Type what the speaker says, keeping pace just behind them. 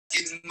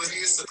getting money,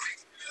 it's a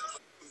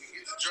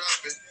get to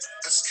dropping.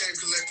 I just can't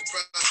collect the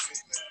profit.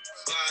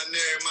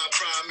 Binary, my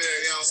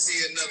primary, I don't see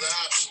another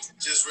option.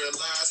 Just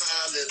realize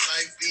how I let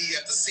life be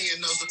after seeing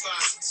those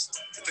deposits.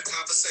 If the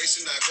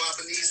conversation not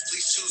Guapanese,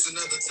 please choose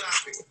another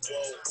topic.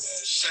 Whoa,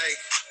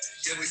 shake.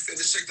 Yeah, we finna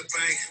shake the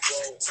bank.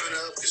 Whoa, turn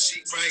up, cause she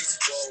breaks.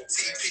 Whoa,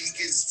 TP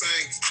getting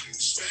spanked.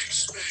 Spank,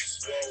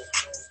 spank. Whoa,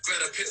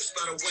 grab a pips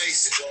by the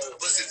waist. Whoa,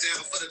 bust it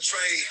down for the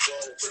trade.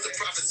 Whoa, put the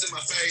profits in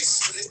my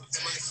face. Put it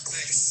in my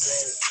face.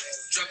 Whoa,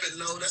 drop it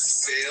low, that's a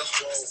sale.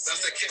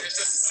 Bounce that cash,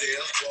 that's a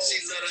sale. She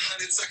love the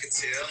hundreds, I can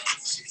tell.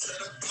 She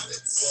love the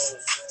hundreds.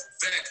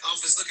 Back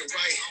office looking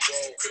right.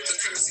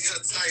 Cryptocurrency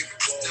her type.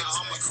 Now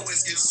all my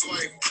coins get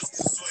swiped.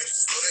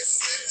 Throw that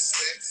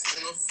stack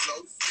on the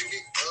floor, pick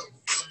it up,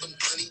 count the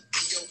money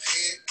in your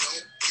hand,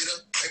 don't get a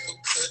paper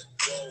cut.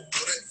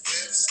 Throw that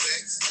fat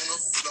stacks on the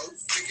floor,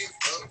 pick it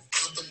up,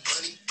 count the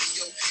money in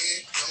your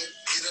hand, don't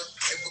get a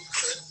paper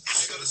cut.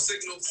 She got a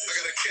signal, I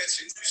gotta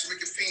catch it. She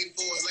make it fiend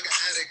for it like an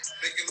addict.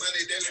 Making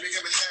money daily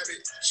become a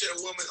habit. She a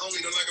woman only,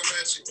 don't like a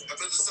ratchet. I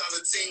built a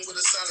solid team with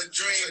a solid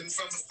dream.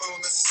 From the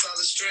phone, that's a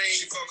solid stream.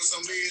 She focus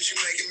on me and she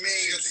making me.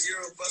 Got the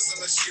Euro bus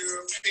unless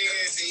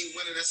European. Team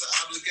winning, that's an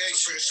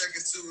obligation.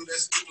 Shaking too,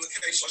 that's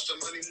duplication. Watch the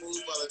money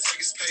move while I take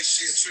his pace.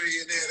 She a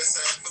trillionaire,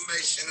 that's an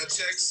affirmation. Her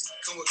checks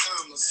come with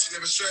commas. She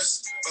never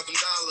stressed about them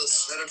dollars.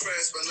 Not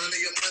impressed by none of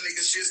your money,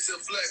 cause she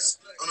still flex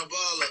on a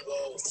baller.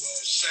 Whoa,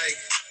 shake.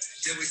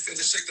 Yeah, we finna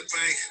shake the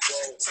bank.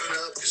 Whoa, turn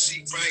up, cause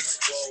she breaks.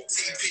 Whoa,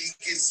 TP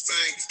getting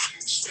spanked.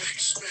 Spank,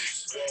 spank.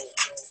 Whoa,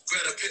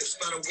 grab the pips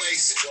by the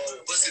waist. Whoa,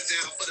 bust it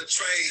down for the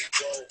trade.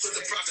 Whoa, put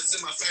the profits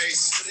in my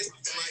face. Put it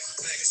in my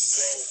face.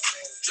 Whoa,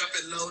 drop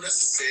it low, that's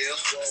a sale.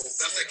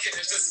 Bounce that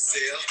cash, that's a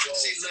sale.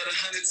 She love the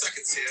hundreds, I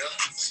can tell.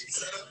 She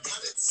love the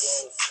hundreds.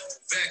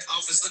 Back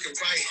office looking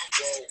right.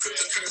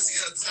 Cryptocurrency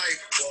her type.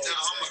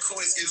 Now all my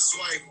coins get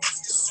swiped.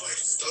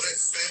 Throw that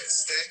fat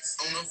stack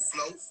on the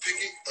floor, pick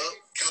it up,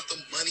 count the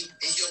money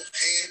in your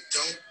hand,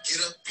 don't get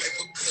a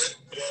paper cut.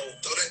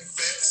 Throw that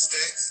fat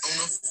stack on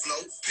the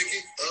floor, pick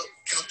it up,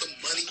 count the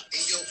money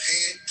in your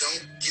hand,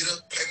 don't get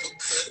a paper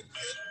cut.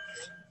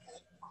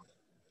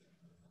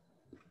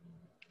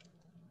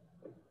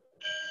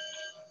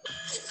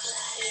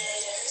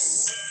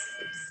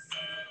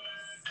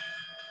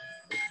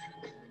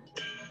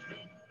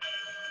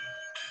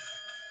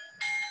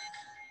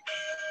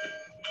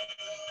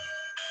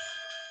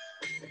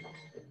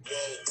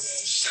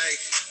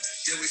 Shake.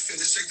 Yeah, we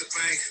finna shake the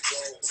bank.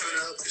 Turn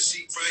up, cause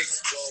she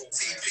breaks.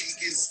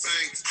 TP getting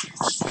spanked.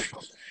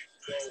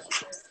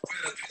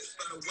 Grab a piece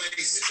by the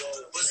waist.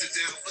 Bust it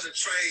down for the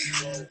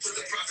trade. Put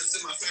the profits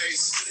in my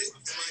face.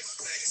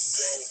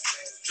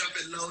 Drop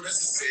it low, that's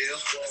a sale.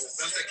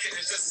 Bounce that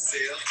cash, that's a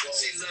sale.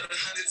 She love the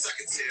hundreds, I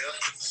can tell.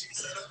 She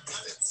love the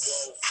hundreds.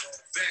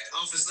 Back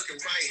office looking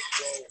right.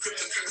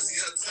 Cryptocurrency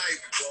her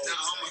type.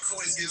 Now all my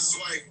coins get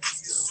swiped.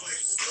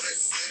 Throw that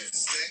fat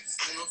stack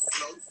on the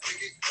floor,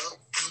 pick it up,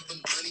 count the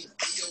money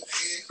in your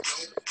hand,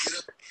 don't get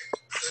a paper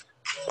cut.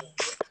 Throw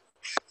that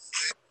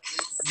stack on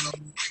the floor,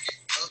 pick it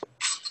up,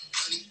 count the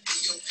money in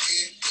your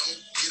hand,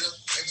 don't get a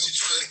paper cut. She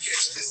trying to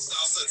catch this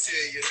sauce, I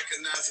tell you.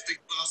 Recognize a big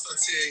boss, I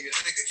tell you.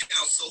 Bank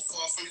account so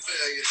far from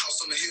failure. House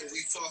on the hill,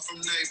 we far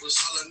from neighbors.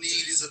 All I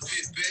need is a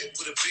pit bet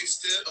with a big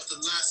step. Up the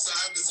lot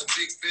side, that's a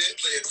big bet.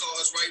 Play your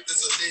cards right,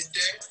 that's a lit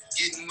deck.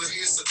 Getting money,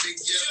 it's a big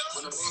yeah.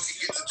 When the market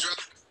gets to drop,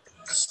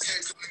 I just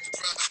can't collect the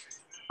profit.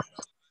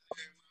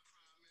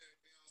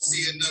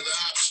 See another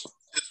option.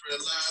 Just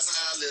realize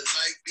how I let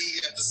life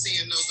be after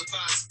seeing those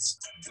deposits.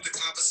 If the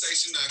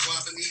conversation not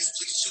Guapanese,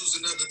 please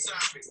choose another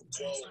topic.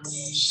 Whoa,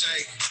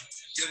 shake.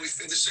 Yeah, we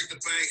finna shake the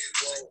bank.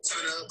 Whoa,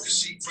 turn up, cause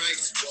she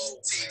breaks. Whoa,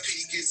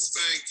 TP gets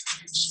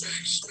spanked.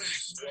 Spank,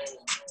 spank.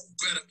 Whoa,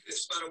 grab a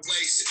pips by the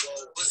waist.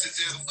 Whoa, bust it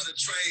down for the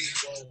trade.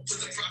 Whoa,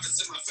 put the profits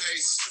in my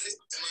face. Put it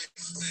in my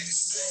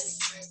face.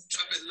 Whoa,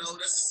 drop it low,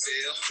 that's a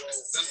sale.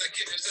 Bounce that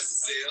cash, that's a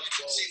sale.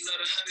 She love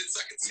the hundreds,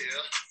 I can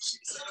tell. She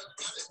love the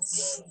hundreds.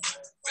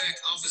 Back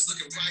office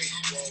looking right.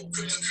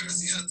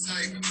 Cryptocurrency her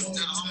type.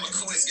 Now all my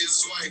coins get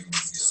swiped.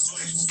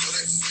 Throw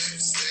that fat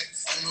stack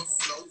on the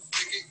floor,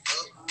 pick it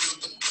up, count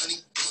the money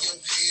in your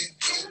hand,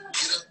 don't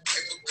get a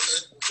paper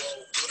cut.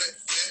 Throw that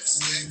fat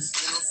stack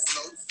on the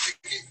floor,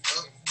 pick it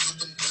up, count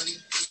the money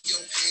in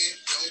your hand,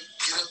 don't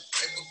get a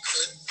paper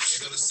cut. She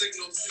got a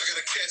signal, I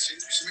gotta catch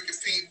it. She make it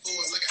ping for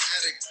it like an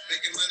addict.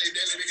 Making money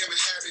daily become a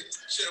habit.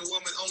 She a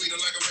woman only,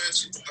 don't like a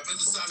ratchet. I built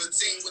a solid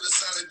team with a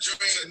solid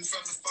dream.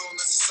 From the phone,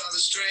 that's a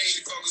solid stream.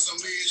 She focus on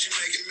me and she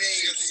making me.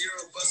 Got the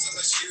Euro bus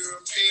unless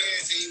European.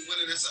 Team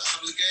winning, that's an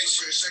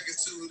obligation. Shaking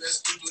too,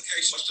 that's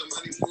duplication. Watch the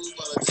money move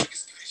while I take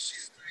his face. She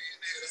a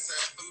trillionaire, that's an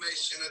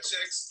affirmation. Her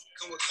checks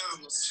come with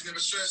commas. She never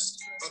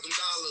stressed about them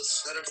dollars.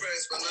 Not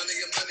impressed by none of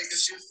your money,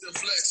 cause she still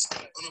flex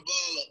on a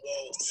baller.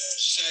 Whoa,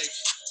 shake.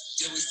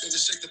 Yeah, we finna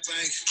shake the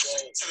bank.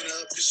 Whoa, turn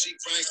up, cause she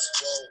breaks.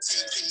 Whoa,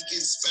 TP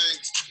getting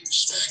spanked.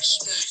 Spank,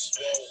 spank.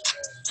 Whoa,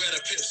 grab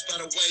the pips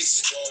by the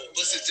waist. Whoa,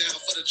 bust it down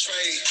for for the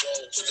trade.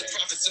 Put the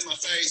profits in my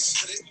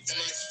face. Put it in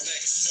my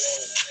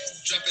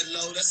face. Drop it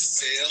low, that's a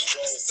sale.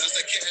 Bounce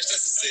that cash,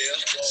 that's a sale.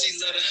 She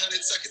love the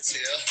hundreds, I can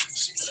tell.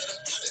 She love the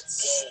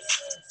hundreds.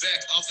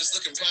 Back office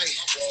looking right.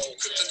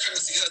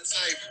 Cryptocurrency her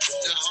type.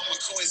 Now all my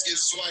coins get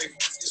swiped.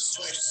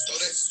 Throw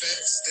that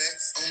fat stack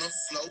on the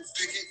floor,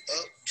 pick it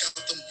up, count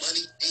the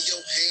money in your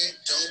hand,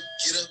 don't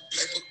get a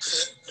paper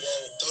cut.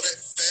 Throw that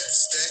fat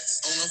stack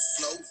on the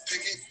floor,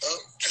 pick it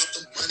up, count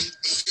the money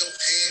in your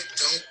hand,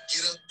 don't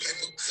get a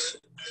paper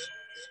cut.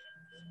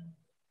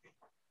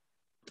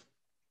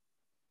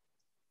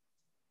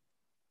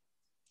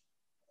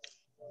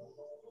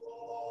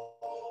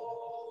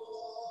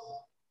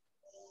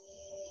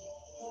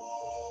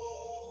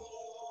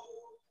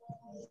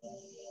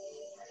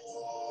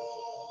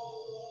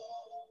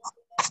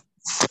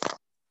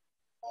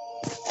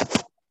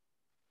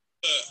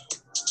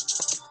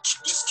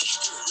 Let's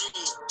keep it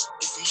real.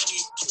 If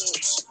money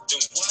talks,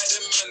 then why the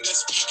man that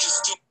speaking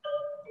still?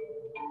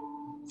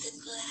 The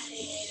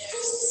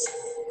gladiators.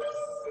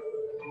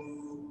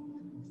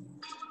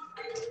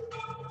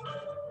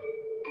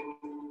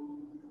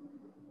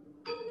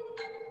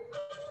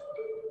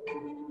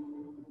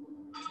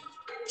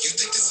 You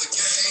think this a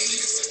game?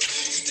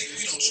 You think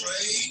we don't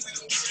trade?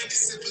 It's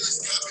simple as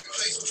copy,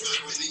 paste,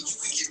 profit, and you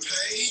can get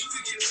paid.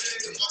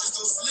 The markets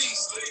don't sleep,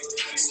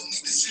 so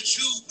need this shit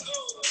you.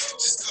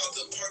 Just call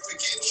the perfect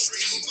entry.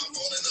 My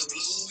phone in the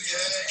blue,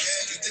 yeah.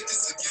 You think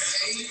this a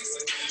game?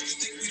 You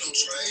think we don't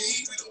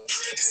trade?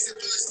 It's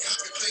simple as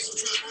copy,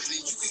 paste, profit, and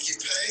you can get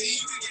paid.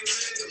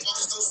 The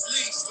markets don't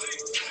sleep,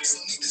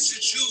 so need this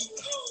shit you.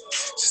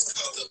 Just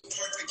call the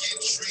perfect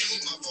entry.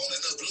 My phone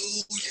in the blue,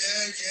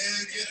 yeah.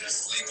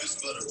 Sleepers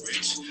for the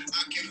rich.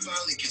 I can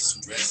finally get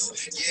some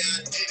rest. Yeah,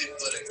 I did it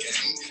for the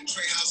game.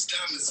 Trey House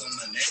diamonds on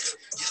my neck.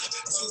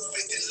 Yeah,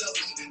 250 low,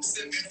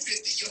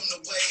 750 on the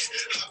way.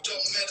 Hopped on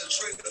Meta,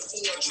 traded the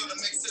 4, trying to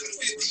make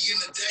 750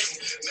 in a day.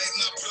 Made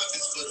my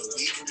profits for the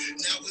week.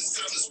 Now it's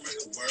time to spread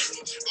the word.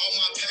 All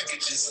my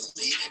packages are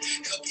leak.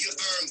 Help you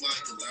earn while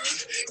you learn.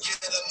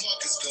 Yeah, the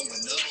market's going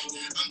up.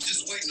 I'm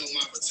just waiting on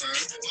my return.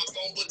 My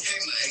phone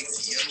became an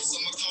ATM, so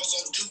my calls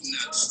on do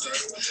not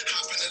disturb.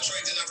 Hop in the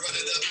trade, then I run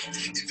it up.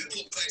 If it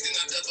pull back, then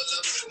I double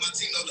up. My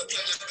team know the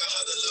play like a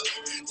huddle up.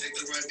 Take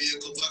the right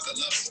vehicle,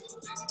 buckle up.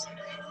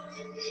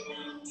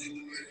 Take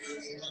the right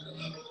vehicle,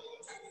 buckle up.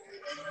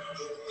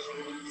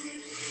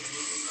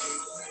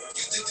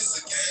 You think this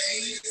a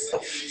game?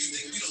 You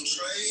think we don't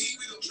trade?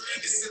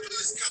 It's simple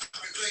as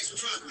copy, paste,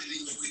 profit, and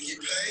you can get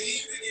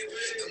paid.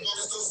 The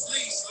markets don't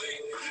sleep,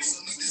 so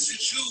need this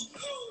shit you.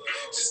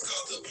 Just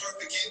call the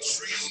perfect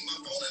entry. My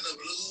phone in the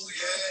blue,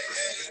 yeah.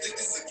 You think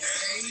this a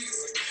game?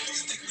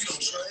 You think we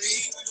don't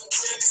trade?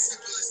 It's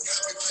simple as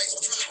copy, paste,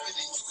 profit,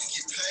 and you can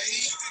get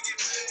paid.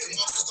 The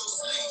markets don't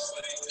sleep,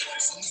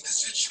 so need this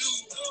shit you.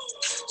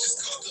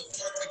 Just call the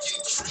perfect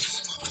entry.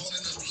 My phone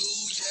in the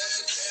blue,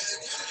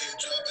 yeah.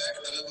 Drop back,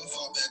 never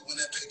fall back. When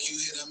that pick you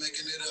hit, I'm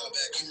making it all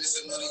back. You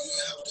missing money, you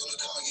ain't have to go to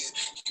call yet.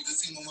 Keep the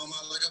team on my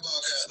mind like a ball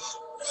cat.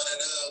 Run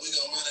it up, we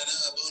gon' run it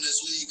up on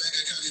this week. Bank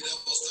account get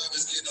double stuff,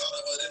 it's getting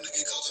harder, but them to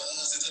get close to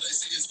us until they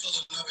see us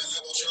pulling up in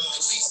level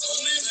trucks. We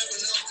zooming, never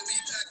know to be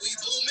packed, we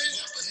booming.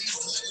 Japanese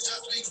language, I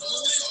speak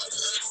fluent. It's hard to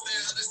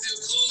understand how they still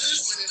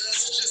clueless. When it us,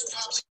 it's just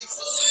probably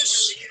foolish.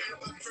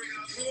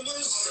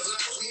 Rumors, a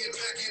lot we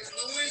impact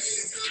influence.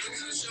 It's good to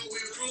get a show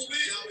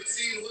improvement. Y'all been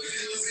seeing what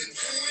dealers been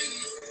doing.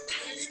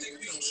 You think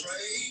we don't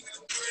trade?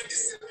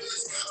 It's simple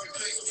as copy,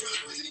 paste,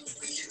 profit, and you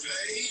can get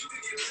paid.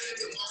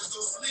 The markets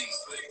don't sleep,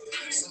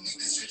 so need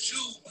this shit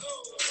you.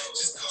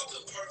 Just call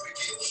the perfect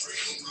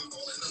entry. My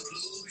phone in the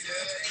blue,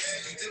 yeah.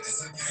 You think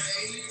this a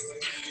game?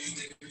 You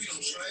think we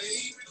don't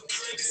trade?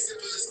 It's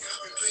simple as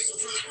copy, paste,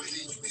 profit,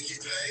 and you can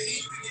get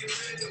paid.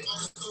 The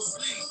markets don't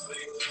sleep,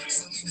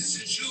 so need this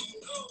shit you.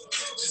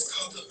 Just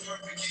call the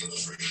perfect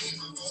entry.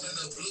 My phone in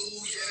the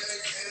blue, yeah.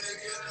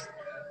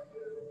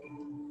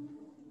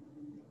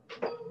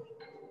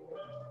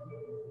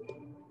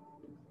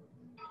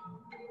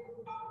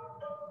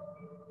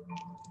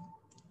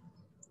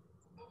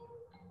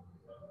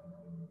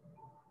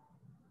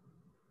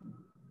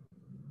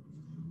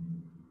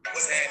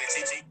 What's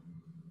happening, TT?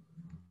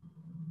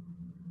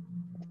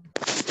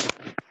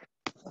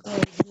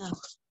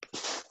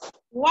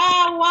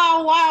 Wow.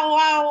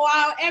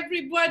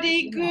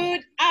 Everybody,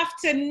 good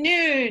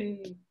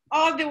afternoon.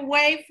 All the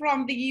way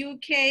from the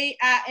UK,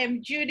 I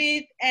am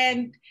Judith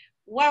and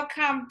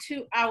welcome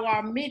to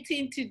our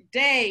meeting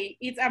today.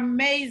 It's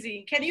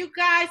amazing. Can you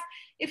guys,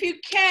 if you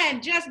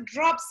can, just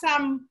drop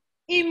some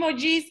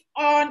emojis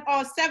on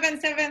or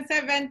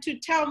 777 to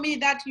tell me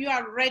that you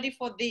are ready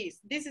for this.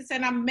 This is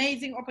an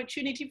amazing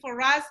opportunity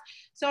for us.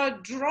 So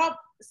drop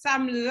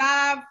some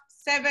love,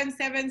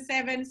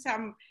 777,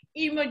 some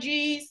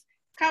emojis.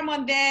 Come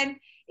on then,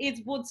 it's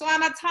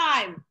Botswana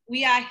time.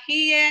 We are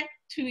here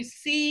to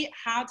see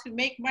how to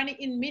make money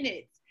in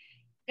minutes.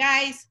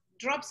 Guys,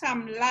 drop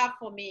some love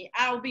for me.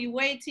 I'll be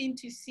waiting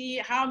to see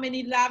how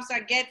many loves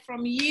I get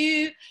from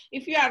you.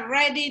 If you are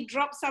ready,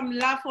 drop some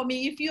love for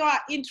me. If you are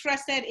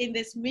interested in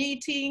this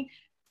meeting,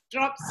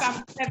 drop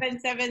some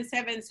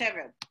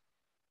 7777.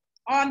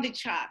 on the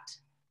chat.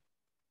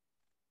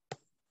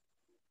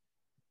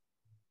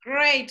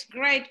 Great,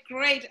 great,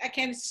 great. I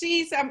can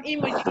see some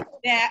emojis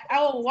there.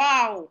 Oh,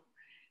 wow.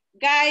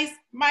 Guys,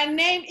 my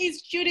name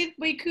is Judith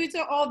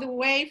Boykuto, all the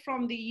way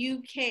from the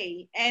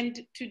UK.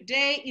 And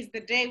today is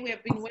the day we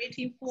have been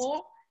waiting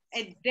for,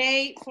 a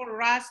day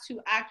for us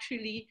to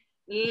actually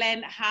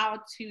learn how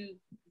to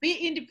be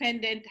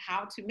independent,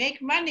 how to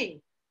make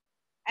money.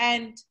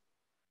 And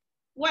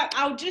well,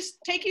 I'll just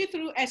take you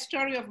through a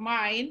story of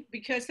mine,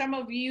 because some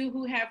of you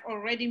who have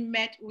already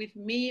met with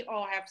me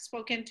or have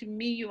spoken to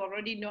me, you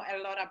already know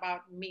a lot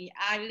about me.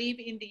 I live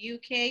in the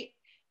UK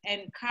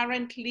and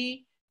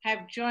currently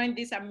have joined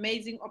this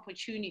amazing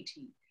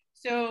opportunity.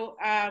 So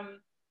a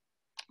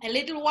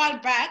little while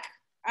back,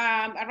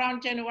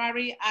 around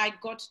January, I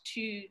got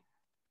to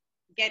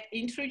get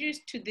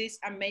introduced to this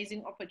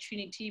amazing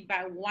opportunity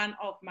by one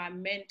of my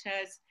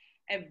mentors,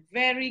 a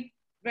very,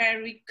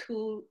 very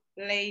cool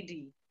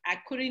lady. I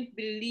couldn't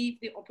believe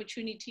the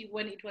opportunity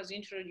when it was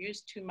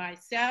introduced to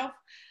myself.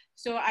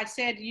 So I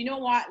said, you know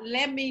what,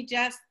 let me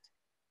just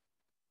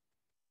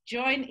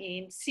join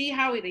in, see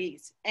how it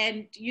is.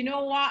 And you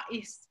know what,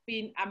 it's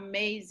been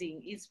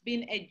amazing. It's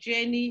been a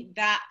journey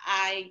that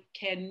I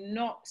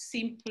cannot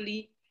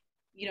simply,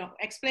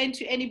 explain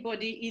to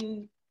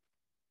anybody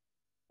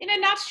in a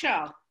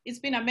nutshell. It's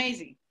been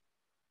amazing.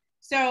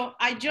 So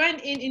I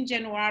joined in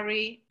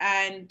January,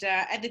 and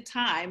at the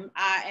time,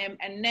 I am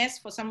a nurse.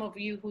 For some of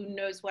you who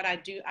knows what I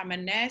do, I'm a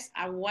nurse.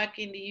 I work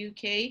in the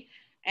UK,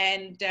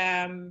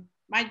 and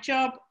my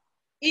job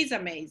is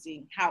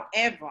amazing.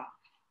 However,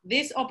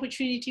 this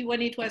opportunity,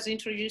 when it was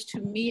introduced to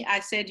me, I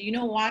said, you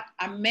know what,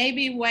 I may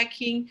be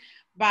working,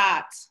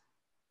 but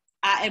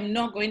I am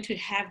not going to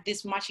have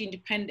this much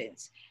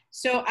independence.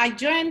 So I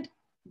joined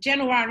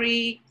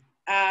January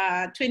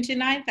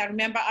 29th, I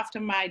remember, after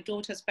my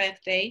daughter's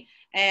birthday,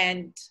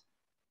 and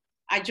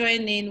I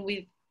joined in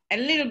with a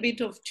little bit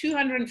of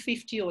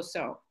 250 or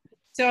so.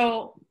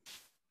 So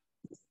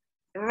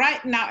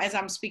right now, as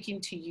I'm speaking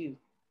to you,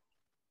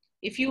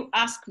 if you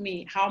ask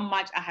me how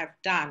much I have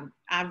done,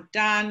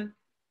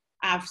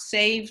 I've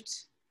saved,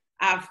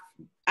 I've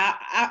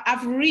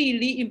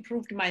really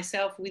improved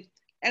myself with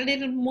a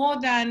little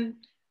more than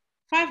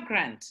 5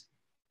 grand.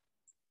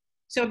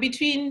 So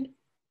between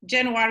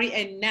January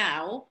and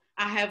now,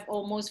 I have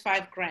almost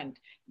 5 grand.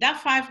 That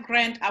 5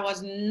 grand I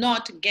was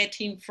not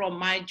getting from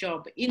my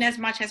job. In as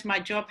much as my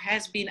job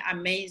has been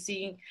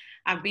amazing,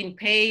 I've been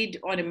paid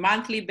on a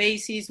monthly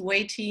basis,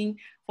 waiting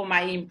for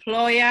my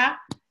employer.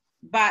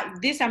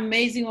 But this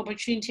amazing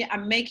opportunity,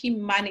 I'm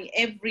making money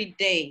every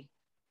day.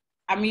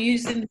 I'm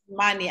using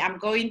money. I'm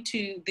going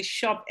to the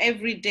shop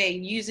every day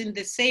using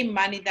the same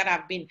money that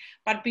I've been.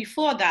 But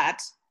before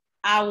that,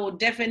 I will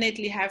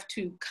definitely have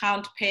to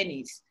count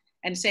pennies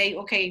and say,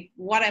 okay,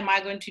 what am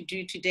I going to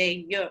do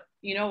today?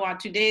 You know what,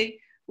 today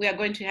we are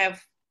going to have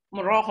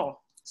moroho.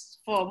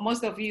 For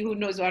most of you who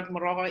knows what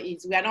moroho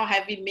is, we are not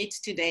having meat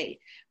today.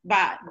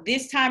 But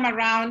this time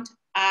around,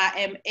 I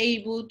am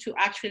able to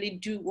actually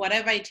do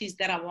whatever it is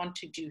that I want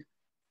to do.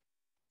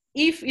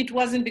 If it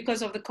wasn't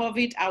because of the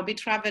COVID, I'll be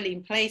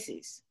traveling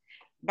places.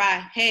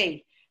 But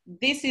hey,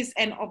 this is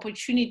an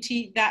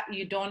opportunity that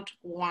you don't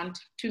want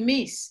to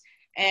miss.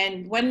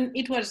 And when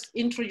it was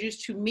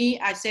introduced to me,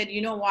 I said,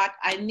 you know what,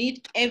 I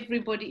need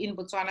everybody in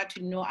Botswana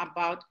to know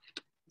about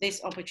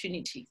this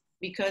opportunity,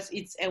 because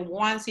it's a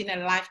once in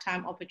a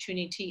lifetime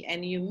opportunity,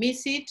 and you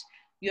miss it,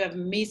 you have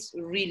missed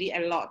really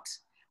a lot.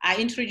 I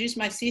introduced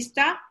my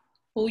sister,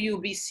 who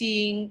you'll be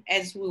seeing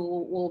as we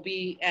will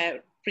be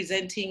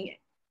presenting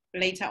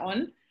later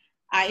on.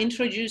 I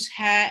introduced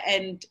her,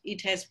 and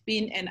it has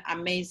been an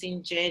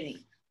amazing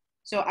journey.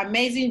 So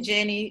amazing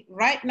journey.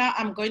 Right now,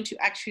 I'm going to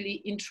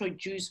actually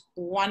introduce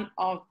one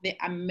of the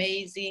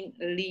amazing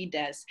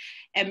leaders,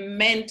 a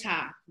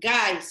mentor.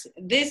 Guys,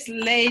 this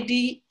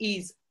lady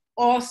is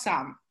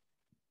awesome.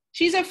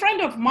 She's a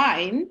friend of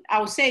mine.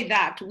 I'll say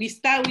that. We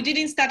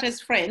didn't start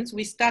as friends.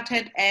 We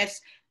started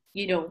as,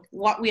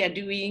 what we are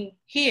doing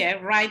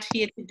here, right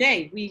here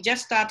today. We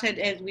just started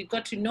as we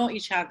got to know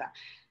each other.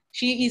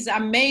 She is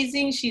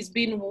amazing. She's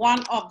been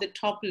one of the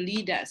top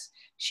leaders.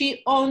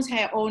 She owns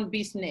her own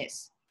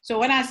business. So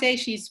when I say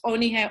she's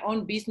owning her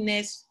own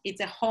business,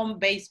 it's a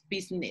home-based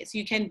business.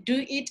 You can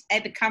do it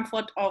at the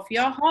comfort of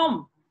your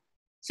home.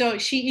 So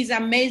she is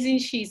amazing.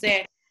 She's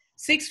a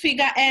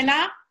 6-figure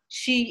earner.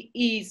 She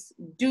is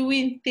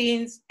doing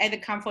things at the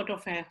comfort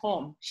of her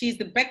home. She's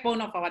the backbone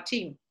of our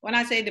team. When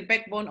I say the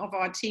backbone of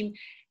our team,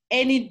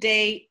 any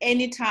day,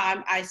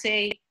 anytime I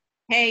say,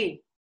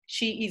 hey,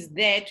 she is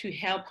there to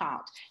help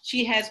out.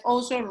 She has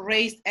also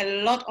raised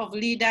a lot of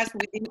leaders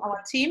within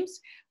our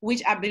teams,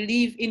 which I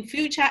believe in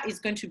future is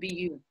going to be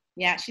you.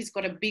 Yeah, she's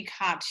got a big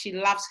heart. She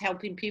loves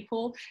helping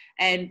people,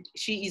 and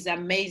she is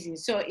amazing.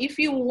 So if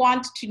you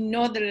want to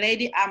know the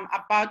lady I'm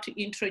about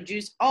to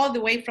introduce all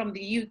the way from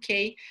the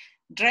UK,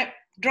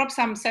 drop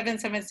some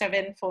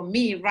 777 for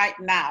me right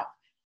now,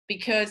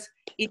 because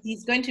it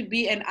is going to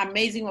be an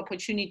amazing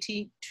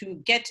opportunity to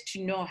get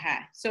to know her.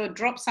 So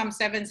drop some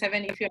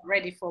 77 if you're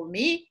ready for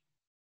me.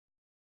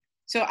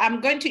 So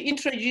I'm going to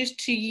introduce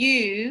to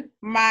you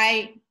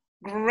my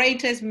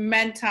greatest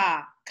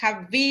mentor,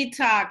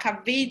 Kavita,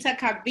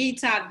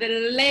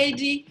 the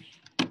lady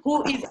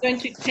who is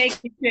going to take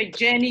you to a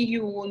journey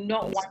you will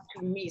not want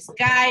to miss.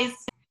 Guys,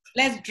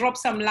 let's drop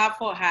some love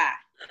for her.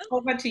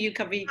 Over to you,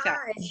 Kavita.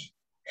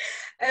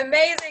 Hi.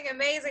 Amazing,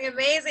 amazing,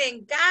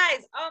 amazing.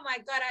 Guys, oh my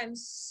God, I'm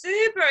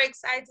super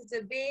excited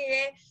to be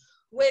here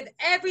with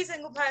every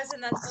single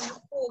person that's on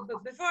the call.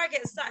 But before I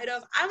get started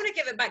off, I'm going to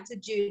give it back to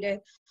Judith.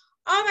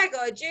 Oh my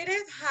God,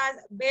 Judith has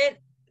been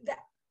the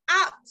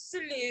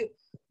absolute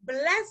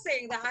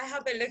blessing that I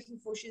have been looking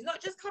for. She's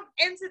not just come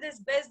into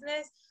this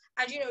business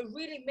and, you know,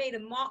 really made a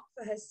mark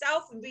for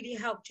herself and really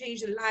helped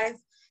change the life,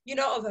 you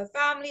know, of her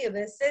family, of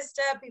her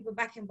sister, people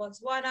back in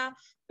Botswana.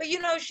 But, you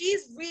know,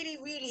 she's really,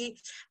 really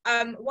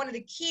one of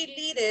the key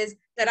leaders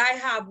that I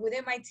have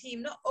within my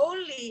team. Not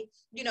only,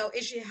 you know,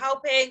 is she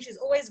helping, she's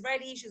always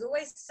ready, she's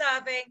always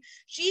serving.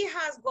 She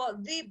has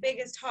got the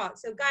biggest heart.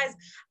 So guys,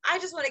 I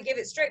just want to give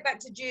it straight back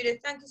to Judith.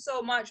 Thank you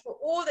so much for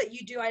all that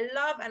you do. I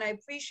love and I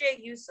appreciate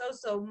you so,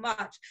 so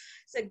much.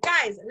 So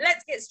guys,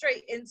 let's get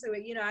straight into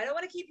it. You know, I don't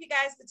want to keep you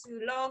guys for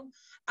too long.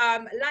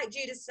 Like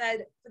Judith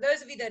said, for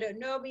those of you that don't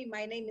know me,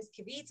 my name is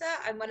Kavita.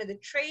 I'm one of the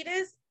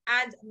traders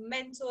and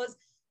mentors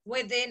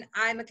within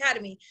IM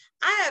Academy.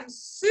 I am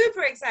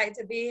super excited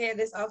to be here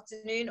this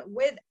afternoon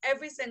with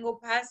every single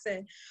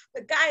person.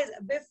 But guys,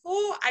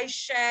 before I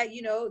share,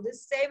 you know, the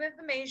same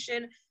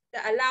information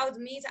that allowed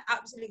me to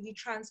absolutely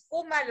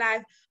transform my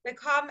life,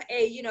 become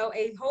a, you know,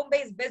 a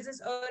home-based business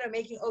owner,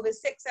 making over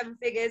 6-7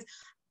 figures,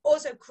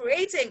 also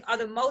creating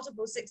other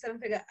multiple 6-7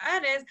 figure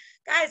earners,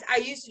 guys, I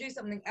used to do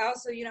something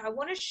else. So, you know, I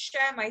want to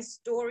share my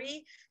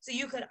story so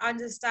you can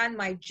understand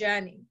my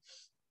journey.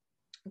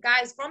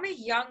 Guys, from a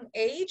young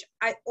age,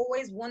 I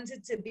always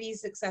wanted to be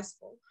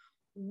successful.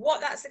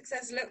 What that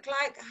success looked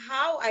like,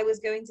 how I was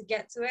going to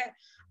get to it,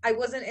 I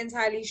wasn't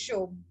entirely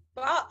sure.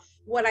 But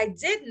what I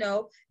did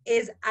know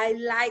is I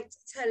liked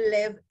to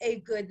live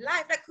a good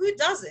life. Like, who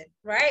doesn't,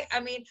 right? I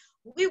mean,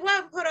 we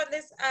weren't put on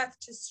this earth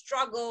to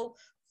struggle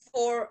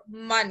for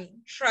money.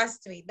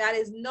 Trust me, that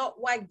is not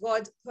why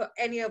God put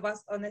any of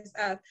us on this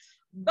earth.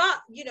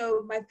 But, you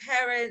know, my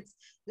parents,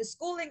 the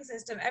schooling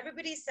system,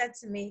 everybody said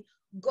to me,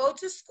 go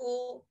to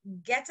school,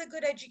 get a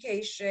good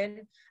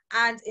education,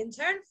 and in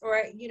turn for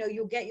it, you know,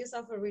 you'll get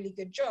yourself a really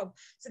good job.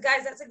 So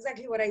guys, that's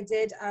exactly what I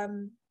did.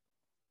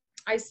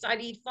 I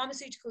studied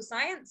pharmaceutical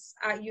science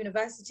at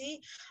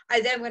university.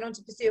 I then went on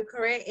to pursue a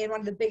career in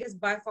one of the biggest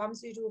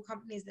biopharmaceutical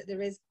companies that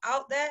there is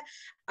out there.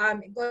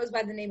 It goes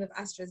by the name of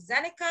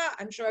AstraZeneca.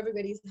 I'm sure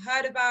everybody's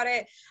heard about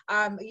it.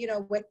 You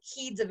know, we're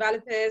key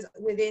developers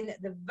within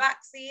the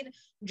vaccine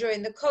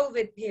during the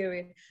COVID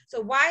period.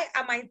 So why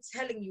am I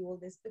telling you all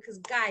this? Because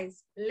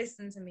guys,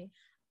 listen to me.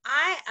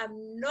 I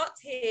am not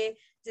here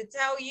to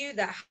tell you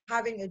that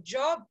having a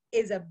job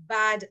is a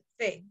bad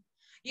thing.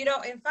 You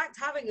know, in fact,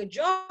 having a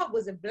job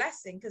was a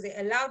blessing because it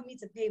allowed me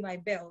to pay my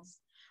bills.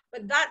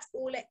 But that's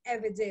all it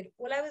ever did.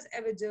 All I was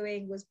ever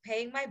doing was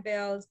paying my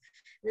bills,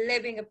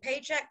 living a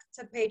paycheck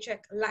to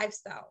paycheck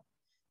lifestyle.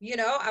 You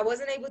know, I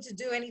wasn't able to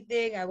do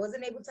anything. I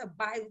wasn't able to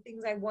buy the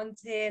things I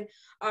wanted.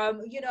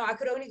 You know, I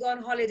could only go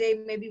on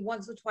holiday maybe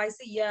once or twice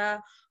a year.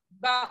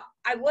 But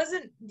I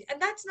wasn't, and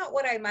that's not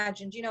what I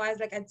imagined. You know, I was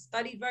like, I'd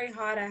studied very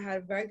hard. I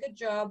had a very good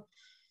job.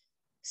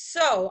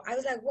 So I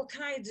was like, what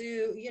can I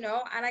do? You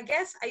know, and I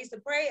guess I used to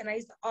pray and I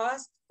used to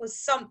ask for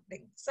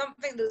something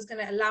that was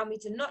going to allow me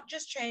to not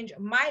just change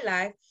my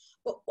life,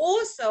 but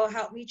also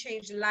help me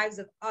change the lives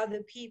of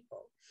other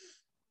people.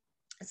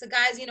 So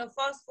guys, you know,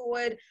 fast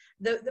forward,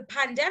 the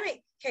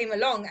pandemic came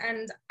along,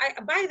 and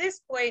by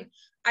this point,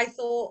 I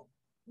thought,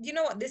 you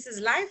know what, this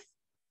is life.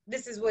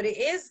 This is what it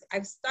is.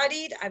 I've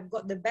studied, I've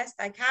got the best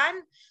I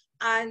can,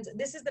 and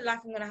this is the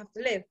life I'm going to have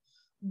to live.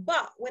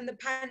 But when the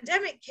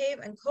pandemic came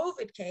and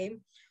COVID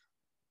came,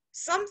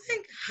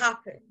 something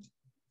happened,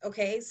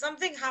 okay?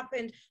 Something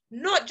happened,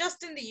 not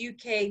just in the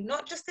UK,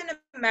 not just in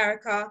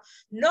America,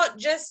 not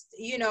just,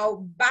 you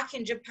know, back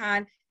in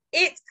Japan.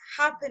 It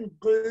happened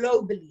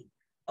globally,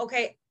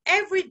 okay?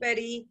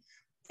 Everybody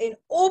in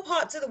all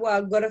parts of the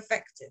world got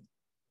affected,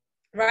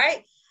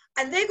 right?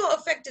 And they got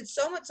affected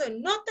so much so,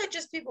 not that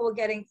just people were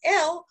getting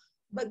ill,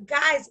 but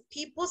guys,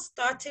 people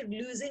started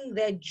losing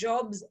their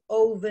jobs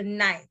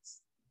overnight.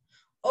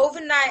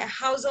 Overnight,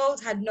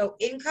 households had no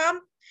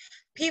income.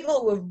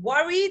 People were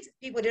worried.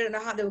 People didn't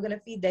know how they were going to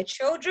feed their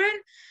children.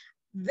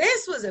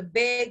 This was a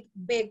big,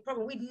 big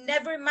problem. We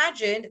never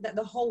imagined that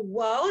the whole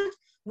world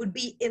would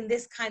be in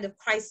this kind of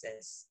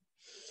crisis.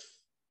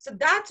 So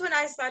that's when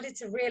I started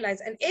to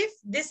realize, and if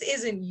this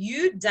isn't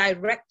you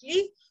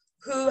directly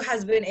who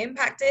has been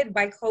impacted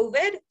by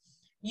COVID,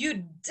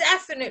 you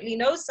definitely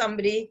know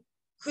somebody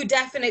who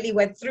definitely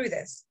went through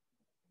this.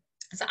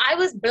 So I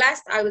was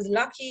blessed. I was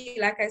lucky.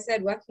 Like I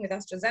said, working with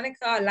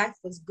AstraZeneca, life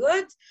was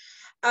good.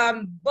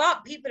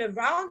 But people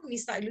around me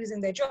started losing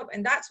their job.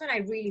 And that's when I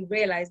really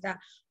realized that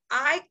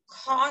I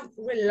can't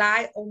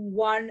rely on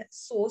one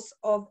source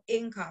of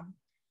income.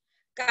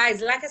 Guys,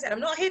 like I said, I'm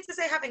not here to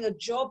say having a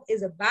job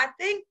is a bad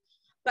thing,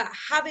 but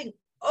having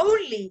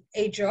only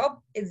a job,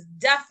 it's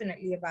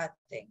definitely a bad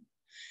thing.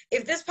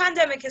 If this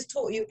pandemic has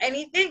taught you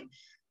anything,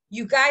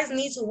 you guys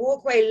need to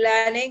walk away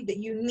learning that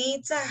you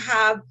need to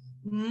have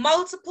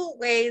multiple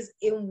ways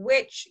in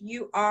which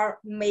you are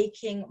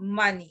making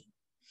money.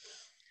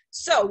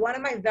 So one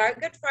of my very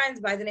good friends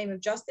by the name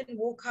of Justin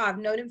Walker, I've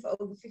known him for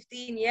over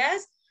 15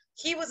 years.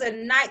 He was a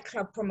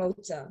nightclub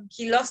promoter.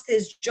 He lost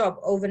his job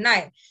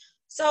overnight.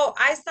 So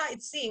I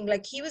started seeing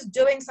like he was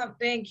doing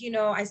something, you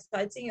know, I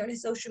started seeing it on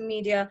his social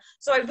media.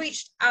 So I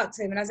reached out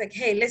to him and I was like,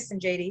 hey, listen,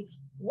 JD,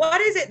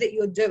 what is it that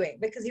you're doing?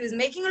 Because he was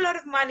making a lot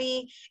of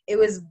money. It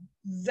was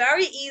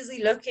very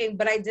easy looking,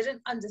 but I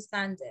didn't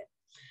understand it.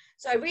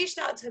 So I reached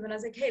out to him and I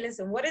was like, hey,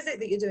 listen, what is it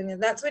that you're doing?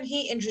 And that's when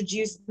he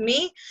introduced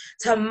me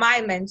to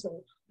my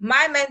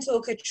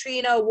mentor,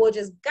 Katrina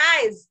Warders.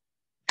 Guys,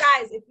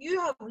 if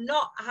you have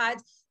not had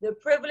the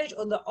privilege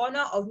or the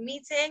honor of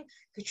meeting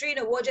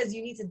Katrina Warders,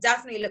 you need to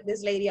definitely look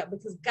this lady up,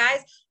 because guys,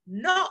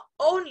 not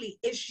only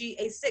is she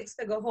a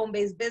six-figure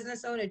home-based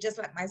business owner, just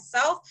like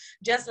myself,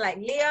 just like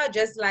Leah,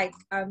 just like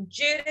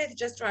Judith,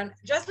 just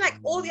like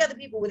all the other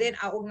people within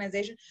our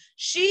organization,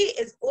 she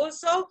is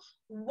also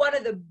one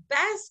of the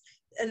best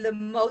and the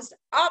most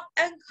up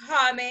and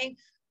coming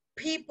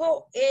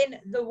people in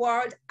the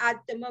world at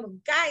the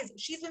moment. Guys,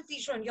 she's been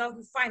featured on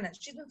Yahoo Finance.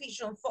 She's been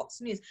featured on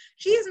Fox News.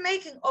 She is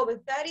making over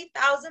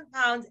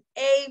 £30,000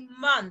 a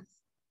month.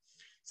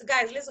 So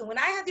guys, listen, when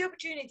I had the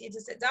opportunity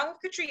to sit down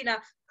with Katrina,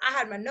 I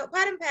had my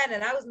notepad and pen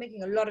and I was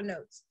making a lot of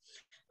notes.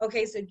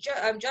 Okay, so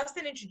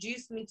Justin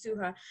introduced me to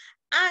her,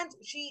 and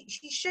she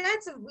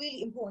shared some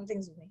really important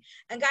things with me.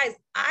 And guys,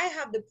 I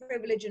have the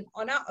privilege and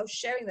honor of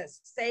sharing that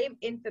same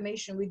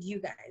information with you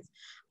guys.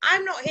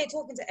 I'm not here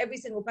talking to every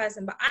single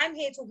person, but I'm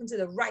here talking to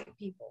the right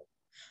people.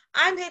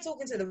 I'm here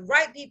talking to the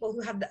right people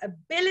who have the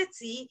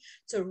ability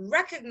to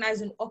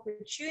recognize an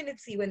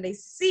opportunity when they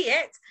see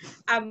it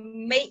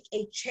and make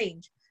a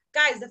change.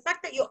 Guys, the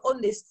fact that you're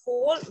on this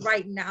call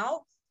right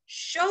now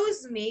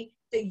shows me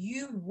that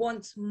you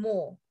want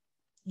more.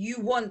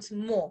 You want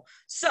more.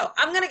 So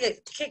I'm going to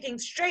get kicking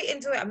straight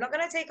into it. I'm not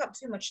going to take up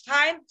too much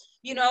time.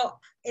 You know,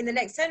 in the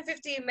next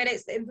 10-15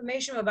 minutes, the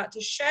information I'm about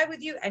to share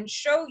with you and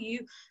show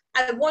you,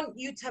 I want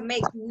you to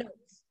make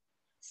notes.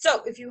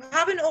 So if you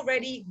haven't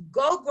already,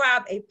 go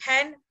grab a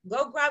pen,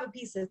 go grab a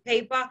piece of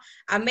paper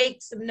and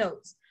make some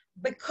notes,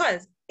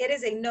 because it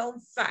is a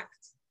known fact.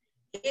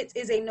 It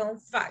is a known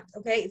fact,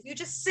 okay? If you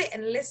just sit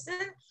and listen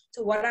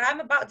to what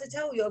I'm about to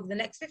tell you over the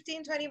next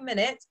 15-20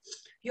 minutes,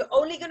 you're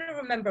only going to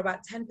remember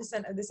about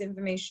 10% of this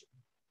information,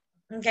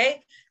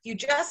 okay? If you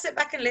just sit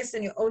back and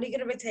listen, you're only going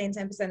to retain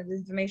 10% of the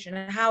information.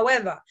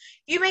 However,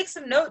 if you make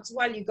some notes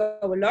while you go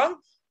along,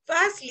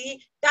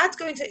 firstly, that's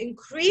going to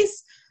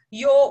increase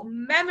your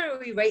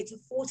memory rate to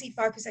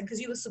 45%,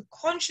 because you will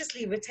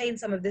subconsciously retain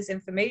some of this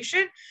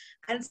information.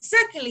 And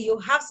secondly,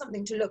 you'll have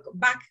something to look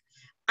back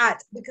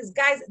at, because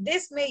guys,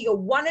 this may be your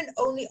one and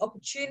only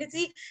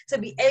opportunity to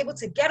be able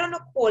to get on a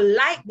call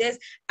like this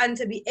and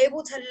to be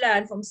able to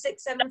learn from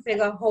 6-7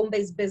 figure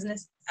home-based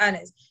business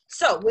earners.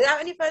 So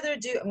without any further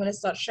ado, I'm going to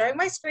start sharing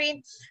my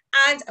screen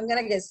and I'm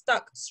going to get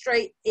stuck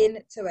straight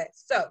into it.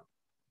 So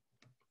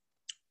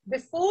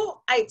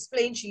before I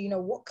explain to you,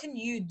 what can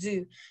you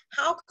do?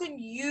 How can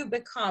you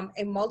become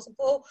a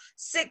multiple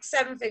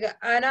 6-7 figure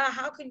earner?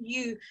 How can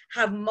you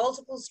have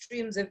multiple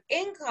streams of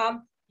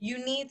income? You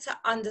need to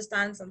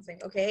understand something,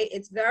 okay?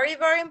 It's very,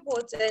 very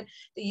important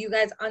that you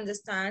guys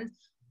understand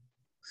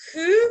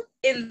who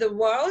in the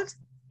world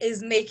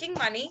is making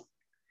money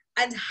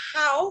and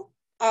how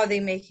are they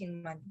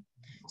making money.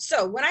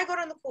 So when I got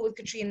on the call with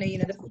Katrina,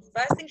 the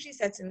first thing she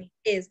said to me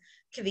is,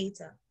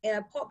 Kavita, in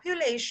a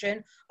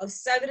population of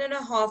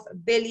 7.5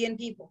 billion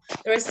people,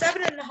 there are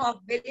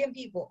 7.5 billion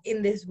people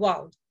in this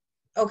world,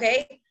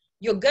 okay?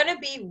 You're gonna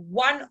be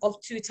one of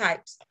two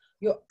types.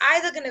 You're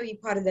either going to be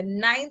part of the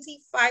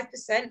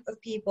 95% of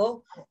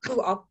people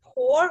who are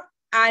poor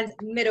and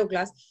middle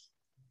class,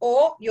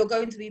 or you're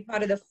going to be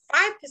part of the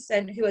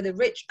 5% who are the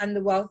rich and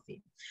the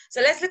wealthy.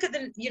 So let's look at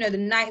the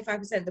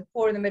 95%, the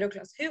poor and the middle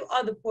class. Who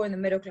are the poor and the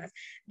middle class?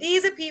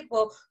 These are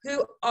people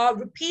who are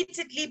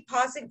repeatedly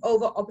passing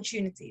over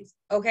opportunities,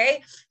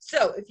 okay?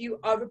 So if you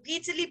are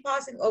repeatedly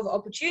passing over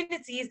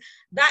opportunities,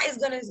 that is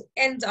going to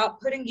end up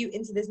putting you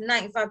into this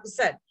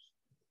 95%.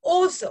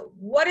 Also,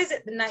 what is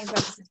it the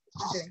 95%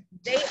 are doing?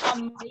 They are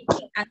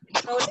making and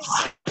controlling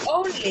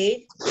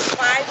only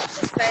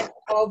 5%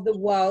 of the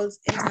world's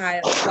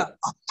entire wealth.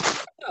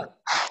 So,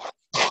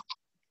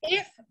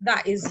 if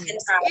that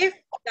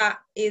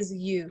is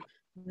you,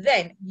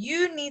 then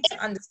you need to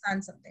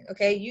understand something,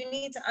 okay? You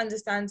need to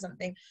understand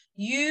something.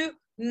 You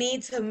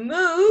need to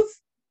move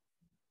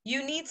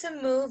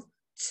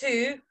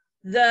to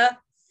the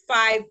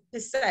 5%.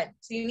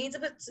 So you need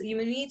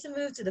to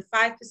move to the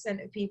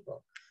 5% of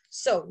people.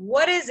 So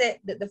what is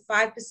it that the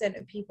 5%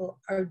 of people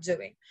are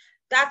doing?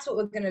 That's what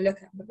we're going to look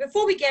at. But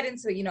before we get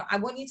into it, I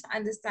want you to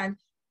understand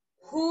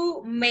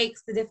who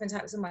makes the different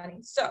types of money.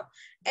 So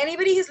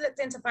anybody who's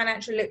looked into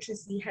financial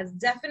literacy has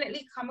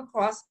definitely come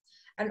across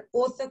an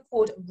author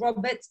called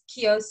Robert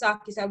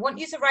Kiyosaki. So I want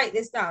you to write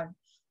this down.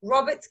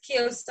 Robert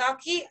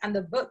Kiyosaki, and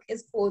the book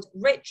is called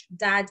Rich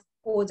Dad,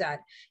 Poor Dad.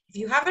 If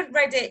you haven't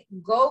read it,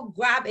 go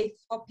grab a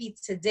copy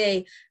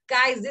today.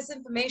 Guys, this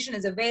information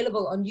is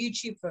available on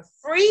YouTube for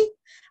free.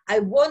 I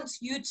want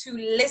you to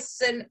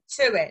listen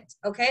to it,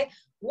 okay?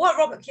 What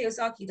Robert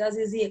Kiyosaki does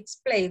is he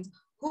explains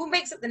who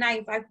makes up the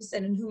 95%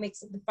 and who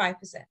makes up the 5%.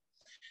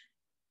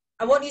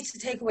 I want you to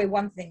take away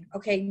one thing,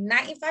 okay?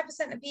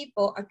 95% of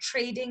people are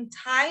trading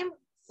time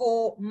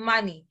for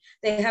money.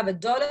 They have a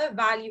dollar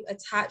value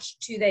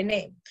attached to their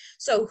name.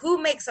 So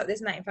who makes up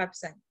this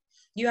 95%?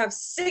 You have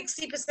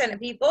 60% of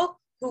people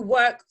who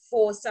work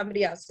for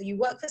somebody else. So you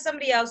work for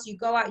somebody else, you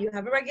go out, you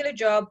have a regular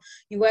job,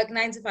 you work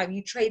 9 to 5,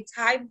 you trade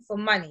time for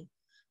money,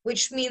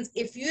 which means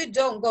if you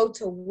don't go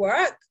to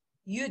work,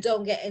 you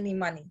don't get any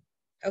money,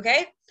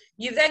 okay?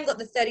 You've then got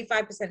the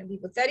 35% of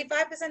people.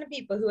 35% of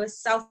people who are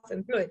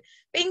self-employed.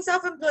 Being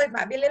self-employed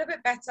might be a little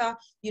bit better.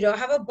 You don't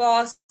have a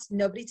boss,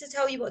 nobody to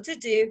tell you what to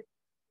do.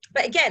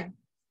 But again,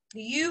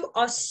 you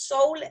are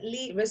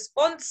solely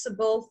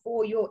responsible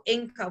for your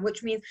income,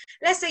 which means,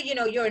 let's say, you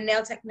know, you're a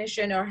nail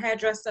technician or a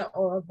hairdresser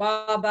or a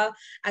barber,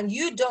 and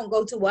you don't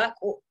go to work,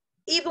 or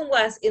even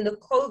worse, in the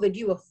COVID,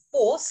 you were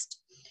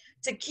forced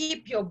to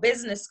keep your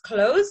business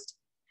closed.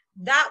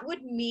 That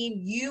would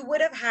mean you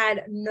would have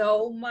had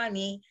no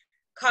money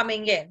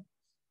coming in.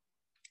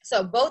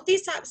 So both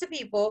these types of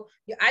people,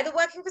 you're either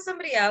working for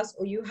somebody else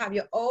or you have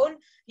your own,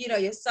 you know,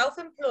 you're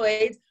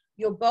self-employed,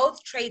 you're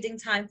both trading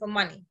time for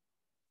money.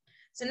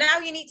 So now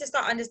you need to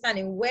start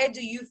understanding, where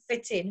do you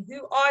fit in?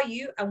 Who are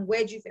you and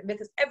where do you fit in?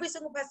 Because every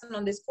single person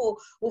on this call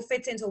will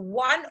fit into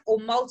one or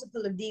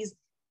multiple of these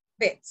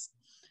bits.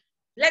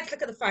 Let's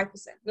look at the 5%.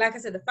 Like I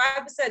said, the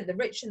 5%, the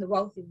rich and the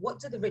wealthy. What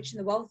do the rich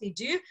and the wealthy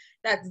do?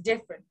 That's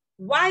different.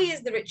 Why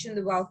is the rich and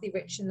the wealthy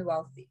rich and the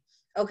wealthy?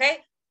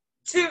 Okay,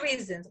 2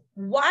 reasons.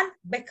 One,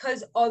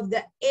 because of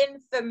the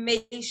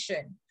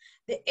information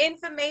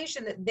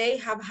that they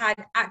have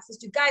had access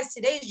to. Guys,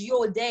 today's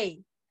your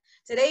day.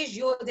 Today's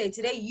your day.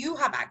 Today you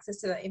have access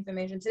to that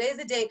information. Today's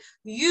the day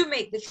you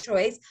make the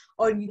choice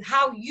on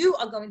how you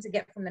are going to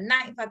get from the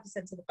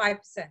 95% to the 5%.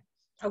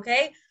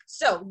 Okay,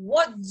 so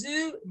what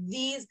do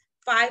these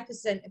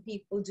 5% of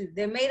people do?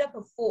 They're made up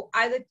of 2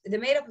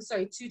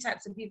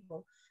 types of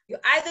people. You're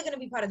either going to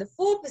be part of the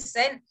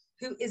 4%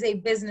 who is a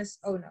business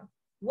owner.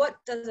 What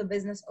does a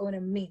business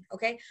owner mean?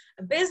 Okay,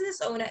 a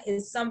business owner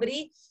is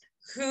somebody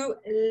who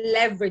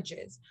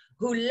leverages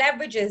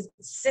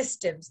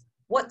systems.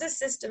 What does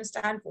system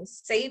stand for?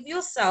 Save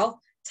yourself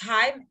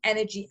time,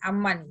 energy, and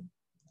money.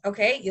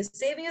 Okay, you're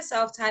saving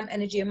yourself time,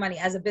 energy, and money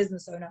as a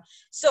business owner.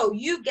 So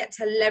you get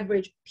to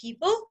leverage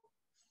people,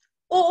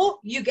 or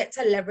you get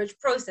to leverage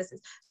processes.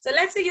 So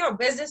let's say you're a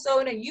business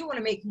owner, you want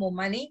to make more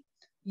money.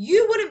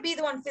 You wouldn't be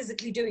the one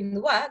physically doing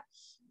the work.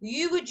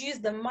 You would use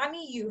the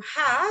money you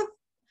have,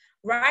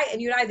 right?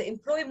 And you'd either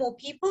employ more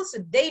people so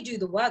they do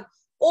the work,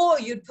 or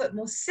you'd put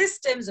more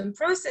systems and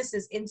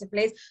processes into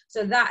place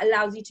so that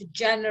allows you to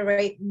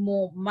generate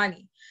more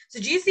money.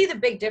 So do you see the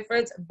big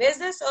difference?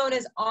 Business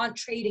owners aren't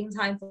trading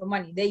time for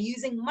money. They're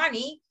using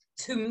money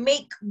to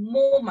make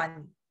more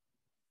money,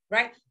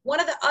 right?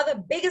 One of the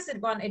other biggest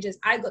advantages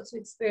I got to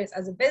experience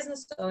as a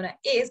business owner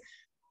is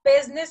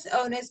business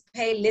owners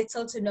pay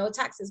little to no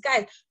taxes.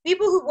 Guys,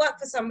 people who work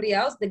for somebody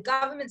else, the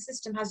government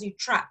system has you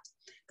trapped,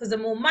 because the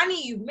more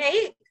money you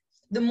make,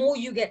 the more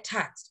you get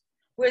taxed.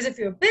 Whereas if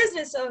you're a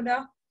business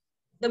owner,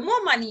 the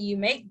more money you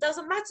make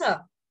doesn't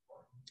matter.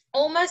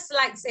 Almost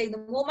like saying the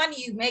more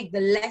money you make, the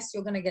less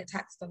you're going to get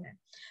taxed on it,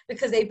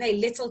 because they pay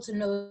little to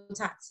no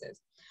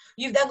taxes.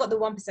 You've then got the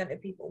 1%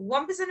 of people.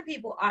 1% of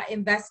people are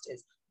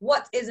investors.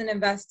 What is an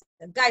investor?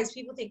 Guys,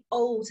 people think,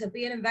 oh, to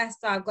be an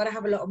investor, I've got to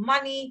have a lot of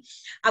money.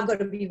 I've got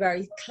to be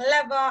very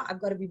clever. I've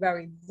got to be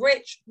very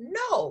rich.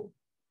 No.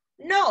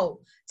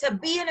 To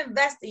be an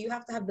investor, you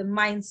have to have the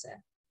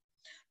mindset.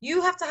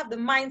 You have to have the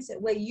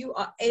mindset where you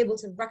are able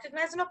to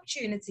recognize an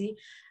opportunity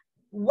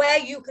where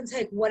you can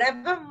take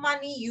whatever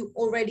money you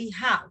already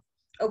have.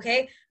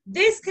 Okay,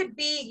 this could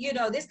be, you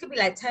know, this could be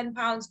like 10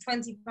 pounds,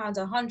 20 pounds,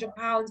 100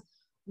 pounds,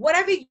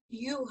 whatever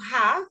you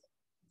have.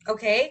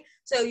 Okay,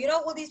 so you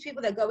know all these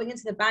people that are going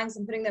into the banks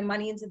and putting their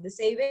money into the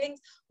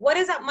savings, what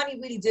is that money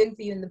really doing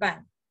for you in the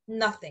bank?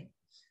 Nothing.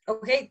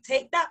 Okay,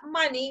 take that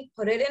money,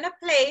 put it in a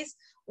place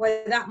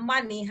where that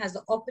money has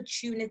the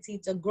opportunity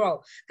to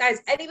grow. Guys,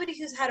 anybody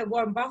who's had a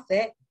Warren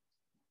Buffett,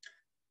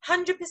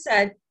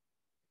 100%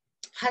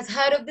 has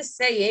heard of the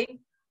saying,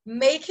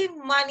 making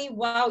money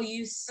while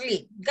you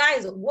sleep.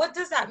 Guys, what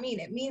does that mean?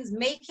 It means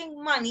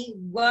making money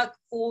work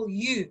for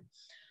you.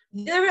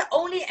 There are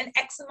only an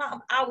X amount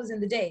of hours in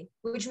the day,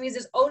 which means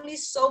there's only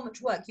so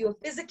much work you are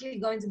physically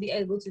going to be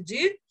able to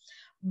do.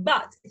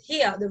 But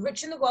here, the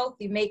rich and the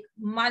wealthy make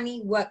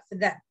money work for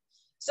them.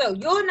 So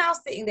you're now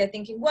sitting there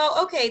thinking, well,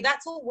 okay,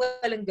 that's all well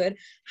and good.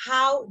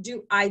 How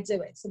do I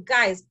do it? So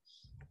guys,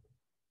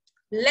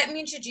 let me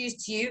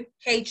introduce to you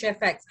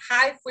HFX,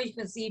 high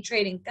frequency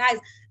trading. Guys,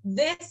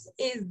 this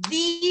is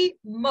the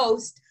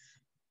most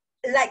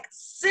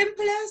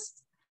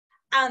simplest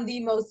and the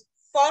most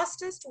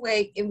fastest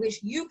way in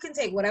which you can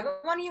take whatever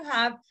money you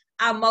have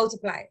and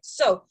multiply it.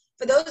 So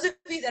For those of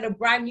you that are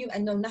brand new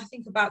and know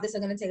nothing about this,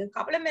 I'm going to take a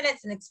couple of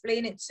minutes and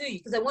explain it to you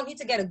because I want you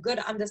to get a good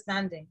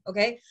understanding,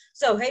 okay?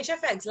 So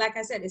HFX, like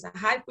I said, is a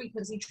high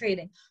frequency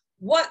trading.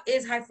 What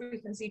is high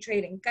frequency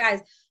trading?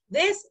 Guys,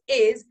 this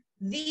is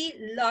the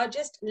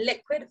largest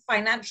liquid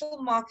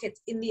financial market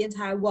in the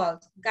entire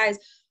world. Guys,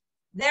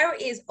 there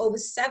is over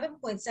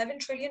 $7.7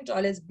 trillion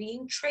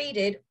being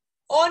traded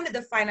on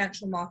the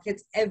financial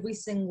markets every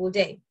single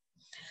day.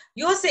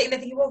 You're sitting there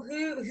thinking, well,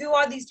 who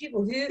are these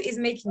people? Who is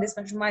making this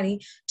much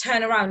money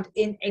turn around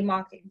in a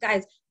market?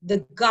 Guys,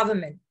 the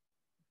government,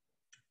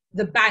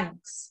 the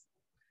banks,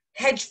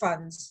 hedge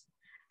funds,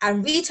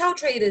 and retail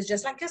traders,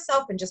 just like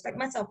yourself and just like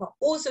myself, are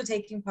also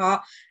taking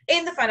part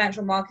in the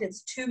financial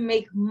markets to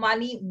make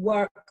money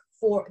work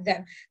for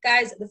them.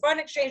 Guys, the foreign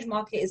exchange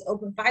market is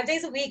open 5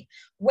 days a week,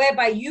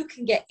 whereby you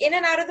can get in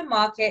and out of the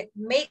market,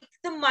 make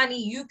the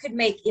money you could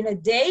make in a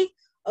day,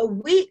 a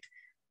week,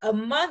 a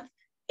month,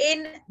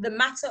 in the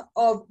matter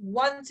of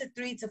 1 to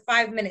 3 to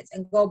 5 minutes,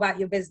 and go about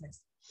your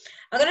business.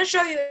 I'm going to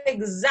show you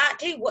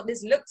exactly what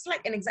this looks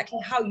like and exactly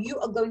how you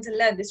are going to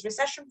learn this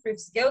recession-proof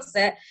skill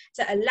set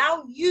to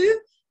allow you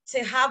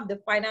to have the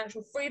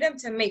financial freedom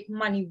to make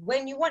money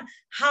when you want,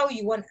 how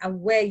you want, and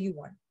where you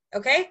want.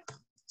 Okay?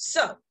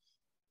 So,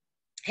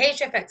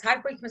 HFX, high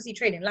frequency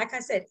trading, like I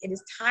said, it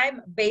is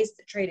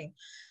time-based trading.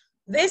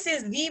 This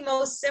is the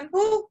most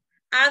simple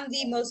and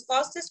the most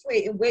fastest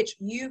way in which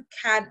you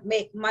can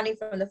make money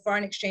from the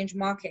foreign exchange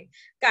market.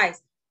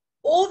 Guys,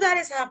 all that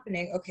is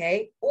happening,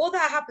 okay, all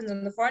that happens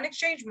on the foreign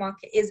exchange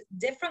market is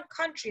different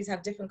countries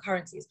have different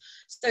currencies.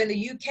 So in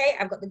the UK,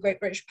 I've got the Great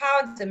British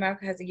Pound,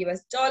 America has the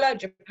US dollar,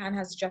 Japan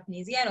has the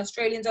Japanese yen,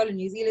 Australian dollar,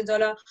 New Zealand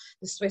dollar,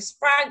 the Swiss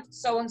franc,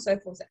 so on and so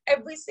forth. So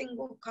every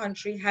single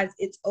country has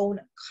its own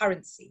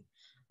currency.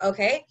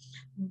 Okay,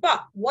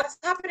 but what's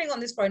happening on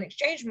this foreign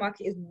exchange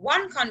market is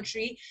one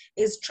country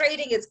is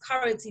trading its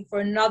currency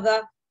for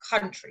another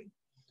country.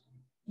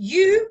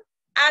 You,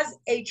 as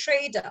a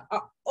trader,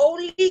 are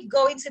only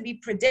going to be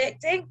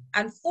predicting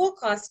and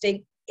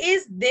forecasting,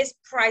 is this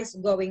price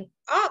going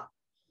up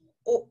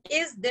or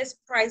is this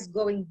price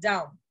going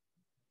down?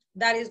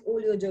 That is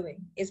all you're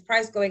doing. Is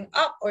price going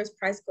up or is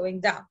price going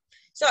down?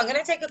 So I'm going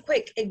to take a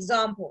quick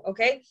example,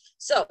 okay?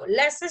 So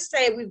let's just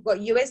say we've got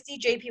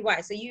USD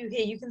JPY. So here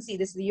you can see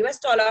this is the US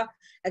dollar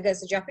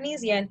against the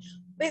Japanese yen.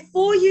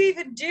 Before you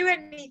even do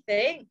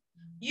anything,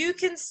 you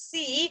can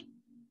see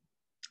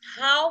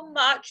how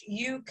much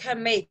you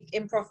can make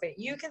in profit.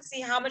 You can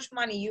see how much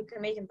money you can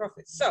make in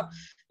profit. So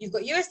you've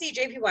got USD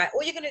JPY.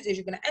 All you're going to do is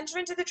you're going to enter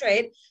into the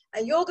trade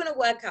and you're going to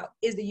work out,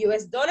 is the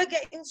US dollar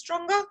getting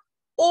stronger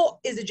or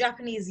is the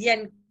Japanese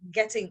yen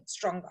getting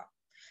stronger?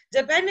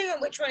 Depending on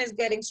which one is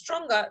getting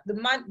stronger, the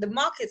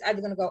market's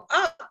either going to go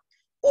up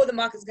or the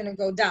market's going to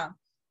go down.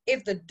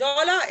 If the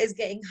dollar is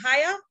getting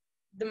higher,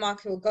 the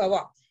market will go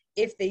up.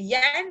 If the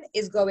yen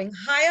is going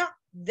higher,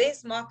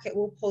 this market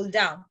will pull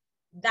down.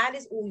 That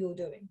is all you're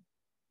doing.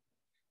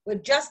 We're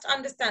just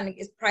understanding,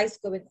 is price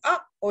going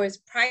up or is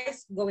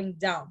price going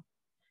down?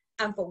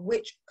 And for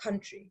which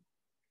country?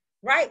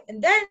 Right?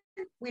 And then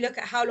we look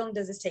at how long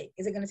does this take?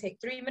 Is it going to take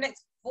 3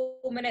 minutes,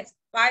 4 minutes,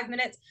 5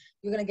 minutes?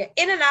 You're going to get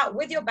in and out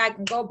with your bag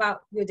and go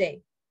about your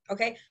day.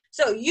 Okay?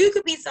 So you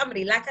could be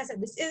somebody, like I said,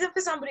 this isn't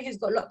for somebody who's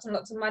got lots and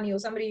lots of money or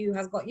somebody who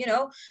has got,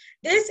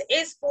 this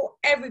is for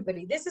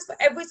everybody. This is for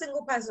every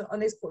single person on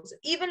this course. So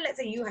even let's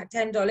say you had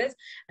 $10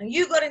 and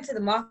you got into the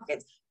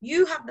markets,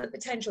 you have the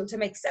potential to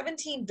make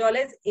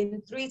 $17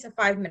 in 3 to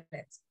 5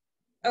 minutes.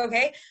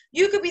 Okay,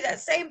 you could be that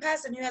same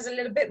person who has a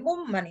little bit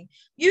more money.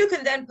 You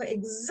can then put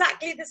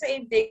exactly the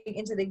same thing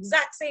into the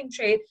exact same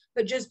trade,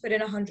 but just put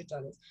in $100.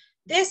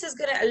 This is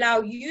going to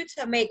allow you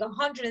to make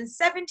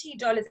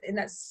 $170 in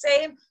that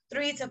same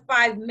 3 to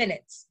 5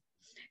 minutes.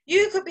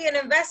 You could be an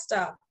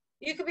investor.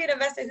 You could be an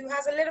investor who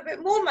has a little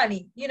bit more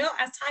money.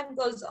 As time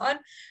goes on,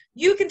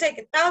 you can take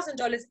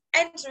 $1,000,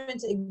 enter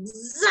into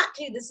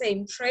exactly the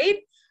same trade,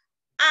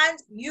 and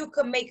you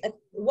can make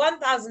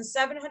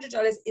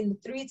 $1,700 in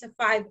 3 to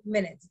 5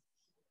 minutes.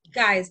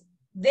 Guys,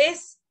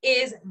 this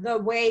is the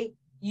way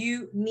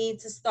you need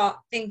to start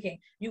thinking.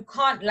 You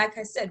can't, like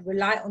I said,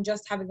 rely on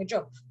just having a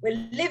job.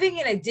 We're living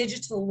in a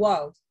digital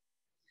world.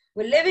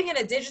 We're living in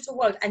a digital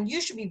world, and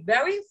you should be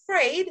very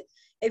afraid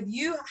if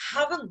you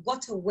haven't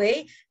got a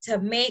way to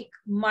make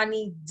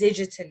money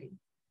digitally.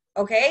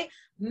 Okay?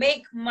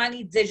 Make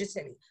money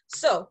digitally.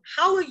 So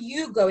how are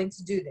you going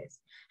to do this?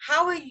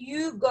 How are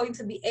you going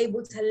to be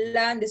able to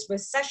learn this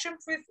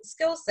recession-proof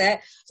skill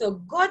set? So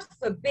God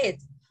forbid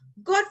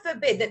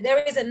that there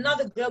is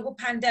another global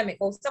pandemic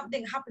or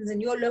something happens in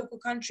your local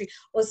country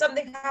or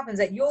something happens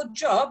at your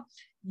job,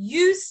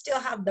 you still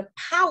have the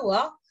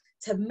power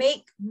to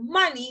make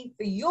money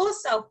for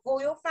yourself,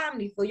 for your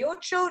family, for your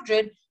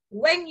children,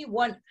 when you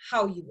want,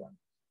 how you want.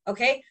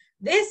 Okay?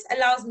 This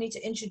allows me to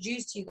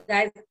introduce to you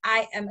guys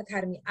I Am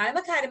Academy. I Am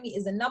Academy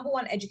is the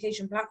 #1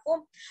 education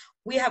platform.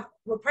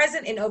 We're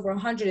present in over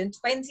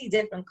 120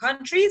 different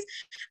countries,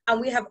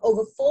 and we have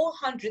over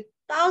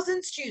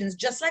 400,000 students,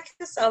 just like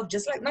yourself,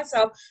 just like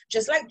myself,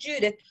 just like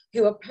Judith,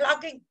 who are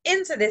plugging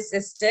into this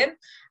system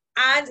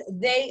and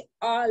they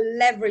are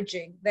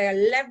leveraging. They are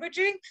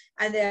leveraging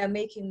and they are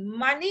making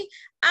money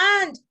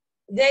and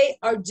they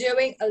are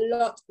doing a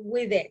lot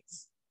with it.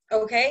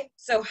 Okay,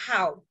 so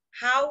how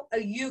are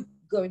you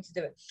going to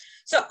do it?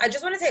 So I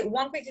just want to take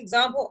one quick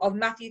example of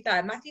Matthew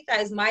Thayer. Matthew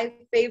Thayer is my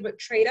favorite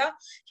trader.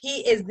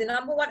 He is the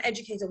 #1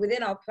 educator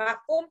within our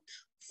platform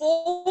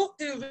for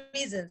 2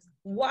 reasons.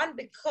 One,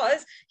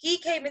 because he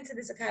came into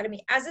this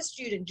academy as a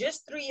student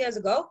just 3 years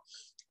ago,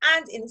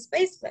 and in the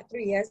space of that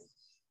 3 years,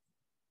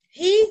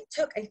 he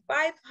took a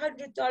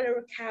 $500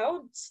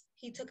 account.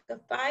 He took a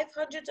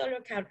 $500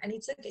 account and he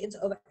took it into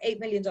over $8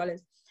 million.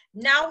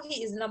 Now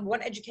he is the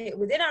 #1 educator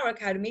within our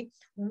academy,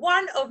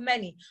 one of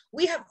many.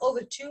 We have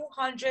over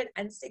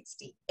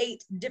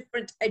 268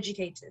 different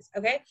educators,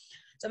 okay?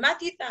 So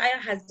Matthew Thayer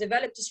has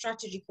developed a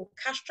strategy called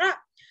Cash Trap,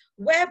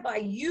 whereby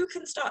you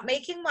can start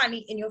making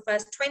money in your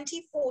first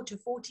 24 to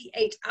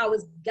 48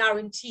 hours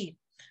guaranteed.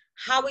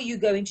 How are you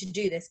going to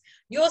do this?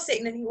 You're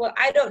sitting and thinking, well,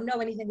 I don't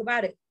know anything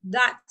about it.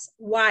 That's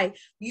why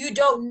you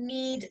don't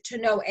need to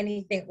know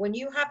anything. When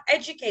you have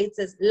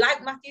educators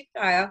like Matthew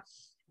Thayer,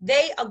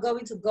 they are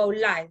going to go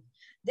live.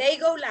 They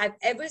go live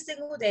every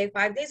single day,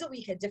 5 days a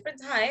week at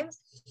different times,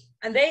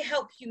 and they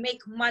help you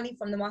make money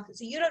from the market.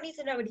 So you don't need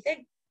to know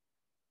anything.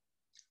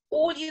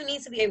 All you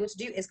need to be able to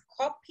do is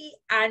copy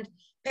and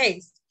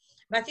paste.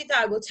 Matthew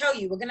Thayer will tell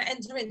you, we're going to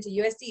enter into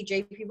USD,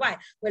 JPY.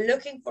 We're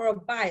looking for a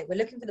buy. We're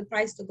looking for the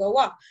price to go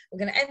up. We're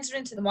going to enter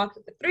into the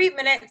market for 3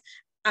 minutes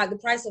at the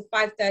price of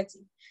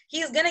 5.30.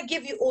 He is going to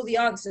give you all the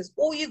answers.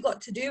 All you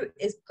got to do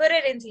is put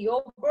it into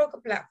your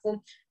broker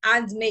platform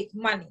and make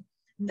money.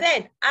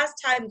 Then as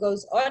time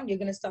goes on, you're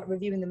going to start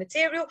reviewing the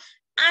material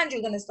and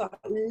you're going to start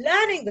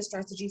learning the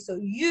strategy so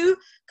you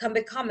can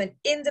become an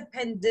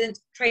independent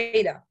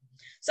trader.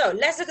 So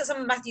let's look at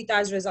some of Matthew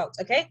Thayer's results,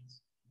 okay?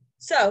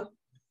 So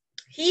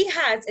he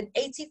has an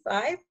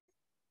 85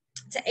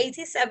 to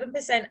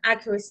 87%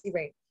 accuracy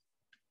rate.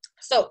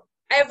 So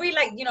every,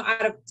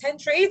 out of 10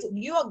 trades,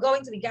 you are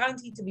going to be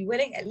guaranteed to be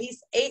winning at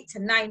least 8 to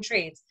 9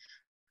 trades.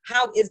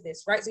 How is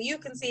this, right? So you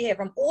can see here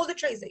from all the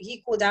trades that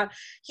he called out,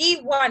 he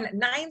won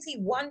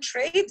 91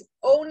 trades,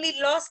 only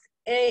lost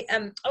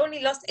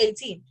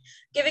 18,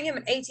 giving him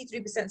an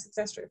 83%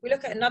 success rate. If we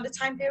look at another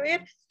time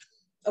period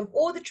of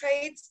all the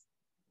trades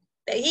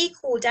that he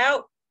called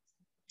out,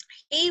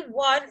 he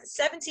won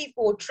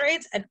 74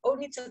 trades and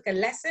only took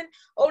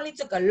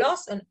a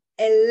loss on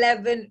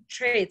 11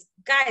 trades.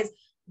 Guys,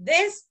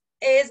 this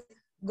is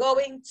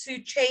going to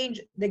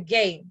change the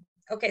game.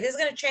 Okay, this is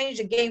going to change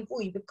the game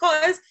for you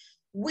because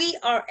we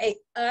are a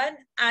earn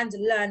and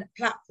learn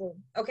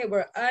platform. Okay,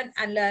 we're an earn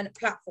and learn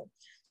platform.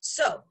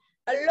 So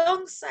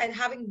alongside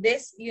having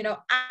this,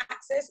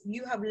 access,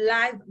 you have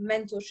live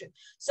mentorship.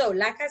 So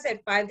like I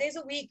said, 5 days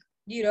a week,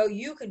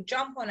 you can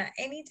jump on at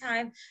any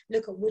time,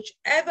 look at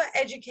whichever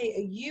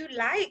educator you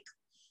like,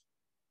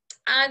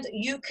 and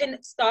you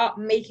can start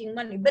making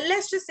money. But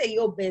let's just say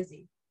you're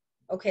busy.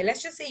 Okay,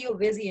 let's just say you're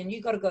busy and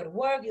you got to go to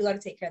work, you got to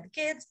take care of the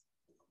kids.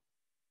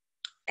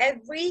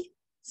 Every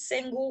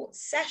single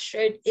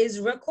session is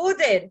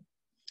recorded.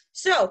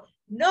 So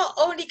not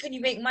only can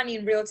you make money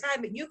in real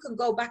time, but you can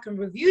go back and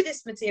review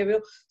this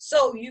material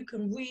so you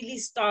can really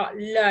start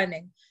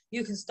learning.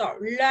 You can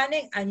start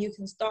learning and you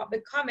can start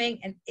becoming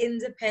an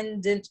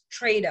independent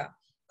trader.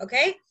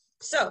 Okay,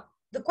 so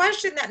the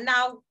question that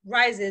now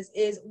rises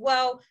is,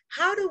 well,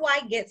 how do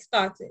I get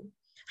started?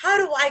 How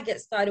do I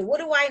get started? What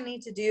do I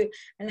need to do?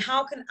 And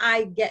how can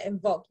I get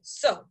involved?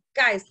 So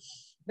guys,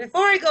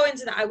 before I go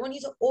into that, I want you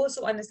to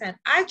also understand,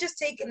 I've just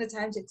taken the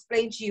time to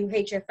explain to you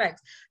HFX.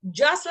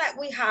 Just like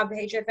we have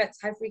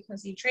HFX, high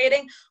frequency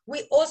trading,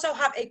 we also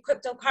have a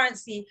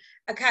cryptocurrency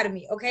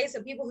academy, okay?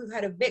 So people who've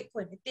had a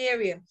Bitcoin,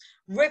 Ethereum,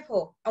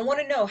 Ripple, and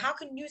want to know, how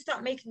can you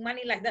start making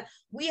money like that?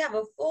 We have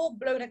a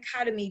full-blown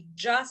academy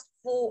just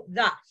for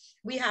that.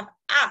 We have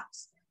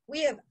apps.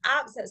 We have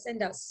apps that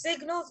send out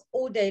signals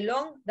all day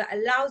long that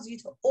allows you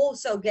to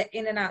also get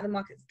in and out of the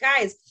markets.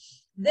 Guys,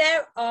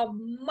 there are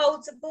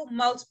multiple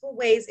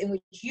ways in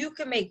which you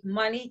can make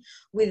money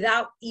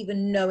without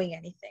even knowing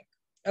anything.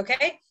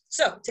 Okay,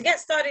 so to get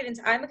started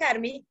into IM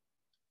Academy,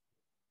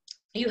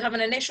 you have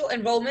an initial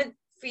enrollment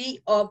fee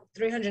of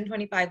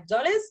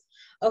 $325.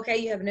 Okay,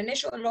 you have an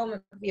initial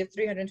enrollment fee of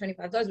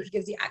 $325, which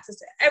gives you access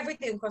to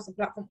everything across the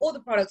platform, all the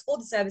products, all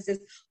the services,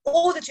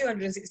 all the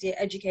 268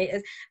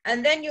 educators.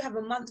 And then you have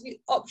a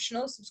monthly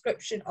optional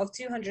subscription of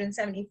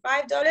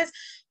 $275,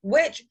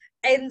 which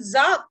ends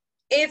up,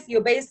 if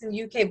you're based in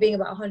the UK, being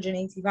about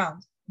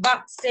 £180.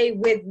 But stay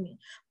with me,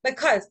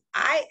 because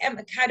IM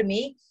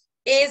Academy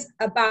is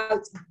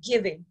about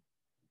giving.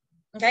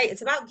 Okay,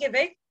 it's about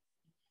giving.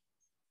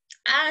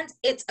 And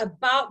it's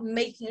about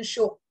making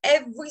sure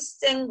every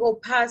single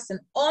person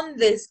on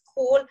this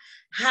call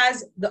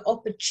has the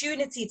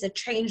opportunity to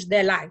change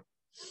their life.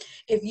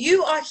 If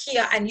you are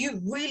here and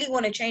you really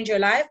want to change your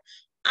life,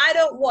 I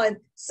don't want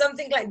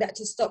something like that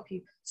to stop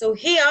you. So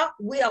here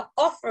we are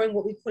offering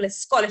what we call a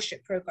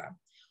scholarship program.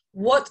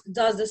 what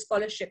does the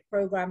scholarship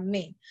program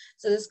mean?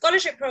 So the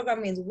scholarship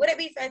program means, would it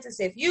be fair to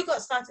say if you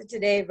got started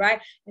today, right,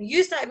 and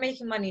you started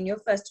making money in your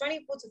first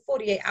 24 to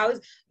 48 hours,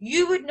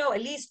 you would know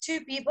at least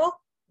 2 people,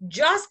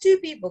 just 2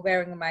 people,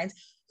 bearing in mind,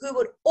 who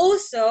would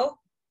also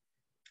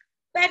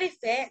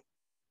benefit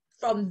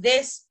from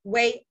this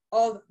way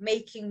of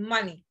making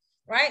money,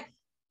 right?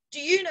 Do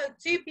you know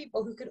 2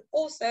 people who could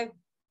also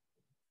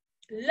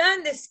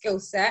learn this skill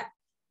set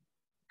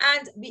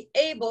and be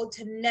able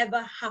to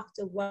never have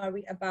to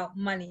worry about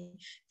money?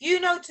 If you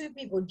know 2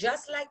 people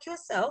just like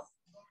yourself,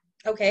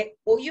 okay,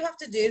 all you have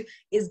to do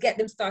is get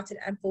them started.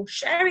 And for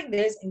sharing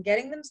this and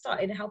getting them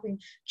started and helping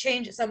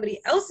change somebody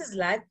else's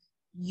life,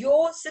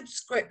 your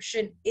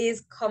subscription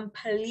is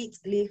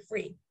completely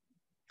free.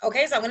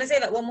 Okay, so I'm going to say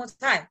that one more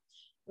time,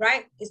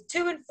 right? It's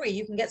 2 and free.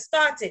 You can get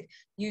started.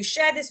 You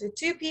share this with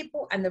 2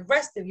 people and the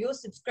rest of your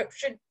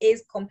subscription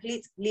is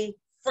completely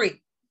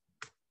free.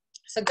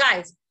 So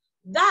guys,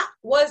 that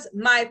was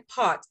my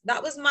part.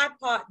 That was my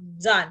part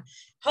done.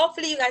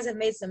 Hopefully you guys have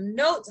made some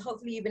notes.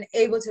 Hopefully you've been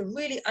able to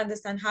really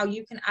understand how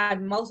you can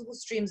add multiple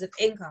streams of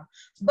income.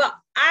 But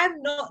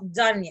I'm not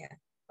done yet.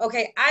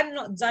 Okay, I'm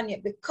not done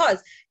yet,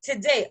 because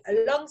today,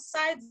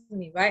 alongside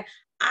me, right,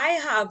 I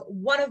have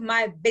one of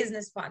my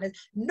business partners.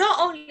 Not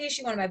only is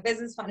she one of my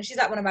business partners, she's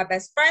like one of my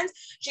best friends.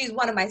 She's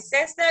one of my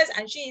sisters,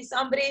 and she is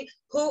somebody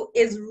who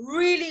is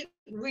really,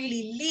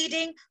 really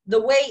leading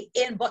the way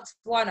in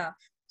Botswana.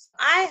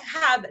 I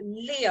have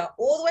Leah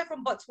all the way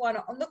from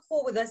Botswana on the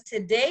call with us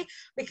today,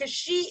 because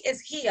she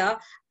is here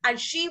and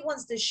she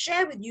wants to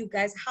share with you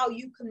guys how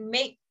you can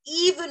make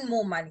even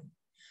more money,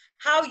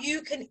 how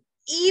you can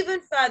even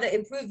further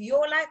improve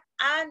your life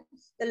and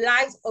the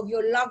lives of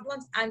your loved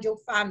ones and your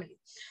family.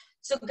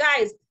 So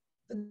guys,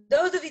 for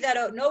those of you that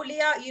don't know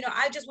Leah, you know,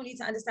 I just want you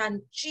to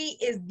understand she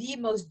is the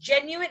most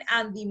genuine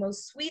and the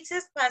most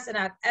sweetest person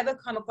I've ever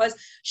come across.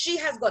 She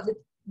has got the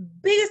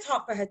biggest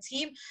heart for her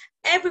team.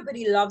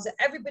 Everybody loves her.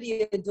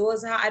 Everybody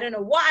adores her. I don't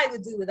know what I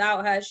would do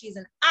without her. She's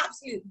an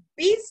absolute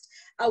beast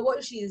at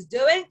what she is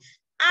doing.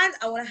 And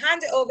I want to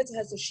hand it over to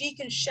her so she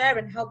can share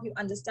and help you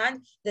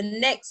understand the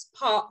next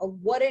part of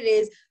what it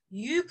is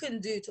you can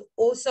do to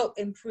also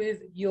improve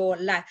your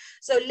life.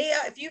 So Leah,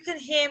 if you can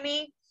hear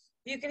me,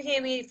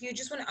 if you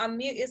just want to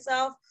unmute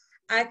yourself,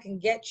 I can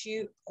get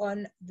you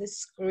on the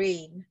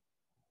screen.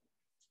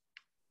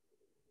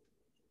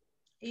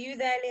 Are you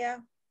there,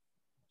 Leah?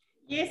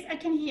 Yes, I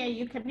can hear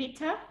you,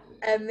 Kavita.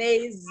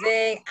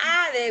 Amazing.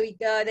 There we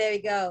go. There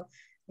we go.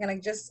 I'm going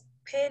to just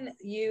pin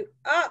you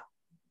up.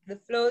 The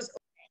floor's.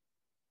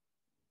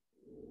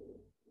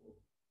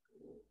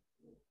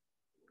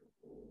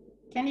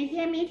 Can you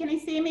hear me? Can you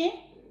see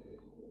me?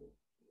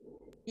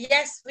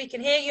 Yes, we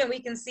can hear you and we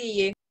can see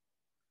you.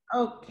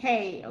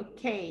 Okay,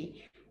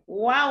 okay.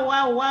 Wow,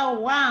 wow, wow,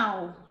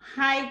 wow.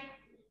 Hi,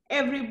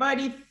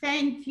 everybody.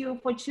 Thank you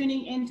for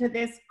tuning into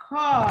this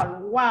call.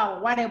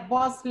 Wow, what a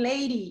boss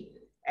lady.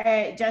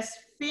 Just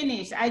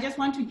finished. I just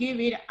want to give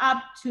it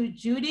up to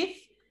Judith,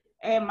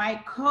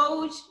 my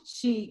coach.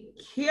 She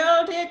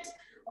killed it.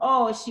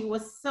 Oh, she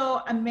was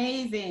so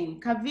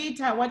amazing.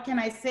 Kavita, what can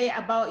I say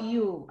about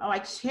you? Our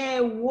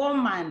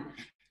chairwoman.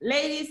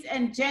 Ladies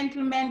and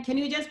gentlemen, can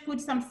you just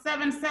put some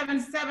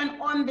 777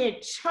 on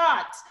the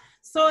chart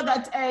so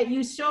that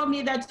you show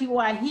me that you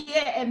are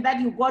here and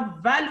that you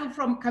got value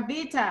from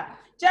Kavita?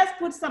 Just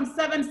put some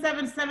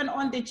 777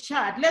 on the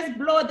chart. Let's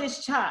blow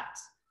this chart.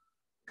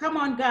 Come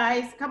on,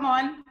 guys, come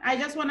on. I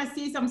just want to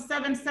see some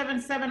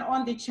 777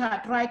 on the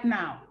chart right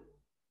now.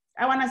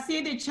 I want to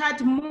see the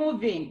chart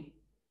moving.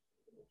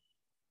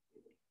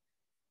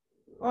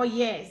 Oh,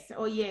 yes,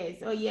 oh, yes,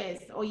 oh,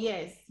 yes, oh,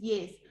 yes,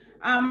 yes.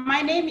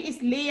 My name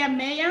is Leah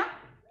Meyer.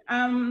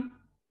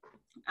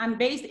 I'm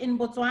based in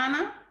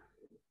Botswana.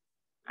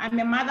 I'm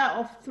a mother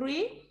of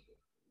 3.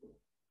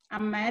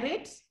 I'm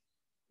married.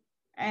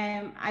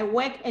 I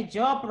work a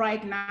job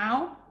right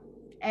now.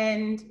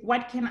 And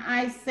what can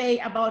I say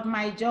about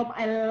my job?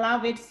 I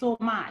love it so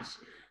much.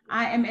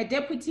 I am a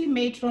deputy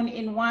matron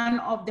in one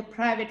of the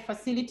private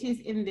facilities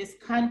in this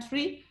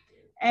country.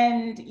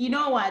 And you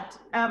know what?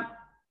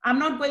 I'm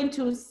not going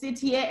to sit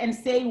here and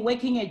say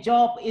working a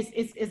job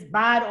is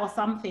bad or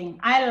something.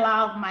 I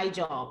love my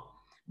job,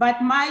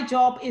 but my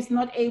job is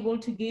not able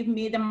to give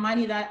me the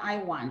money that I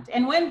want.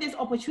 And when this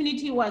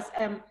opportunity was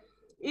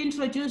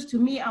introduced to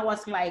me, I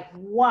was like,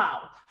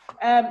 wow.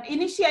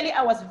 Initially,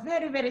 I was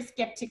very, very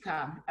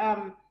skeptical.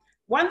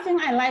 One thing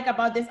I like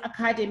about this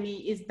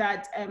academy is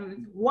that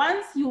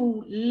once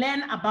you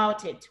learn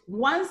about it,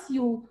 once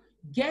you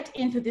get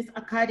into this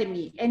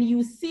academy and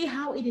you see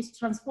how it is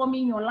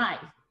transforming your life,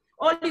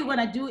 all you want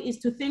to do is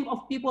to think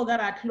of people that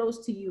are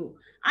close to you.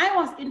 I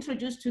was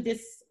introduced to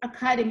this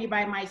academy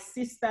by my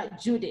sister,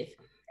 Judith.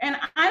 And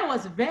I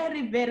was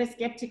very, very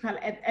skeptical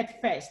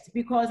at first,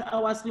 because I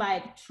was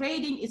like,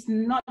 trading is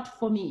not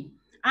for me.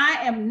 I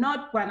am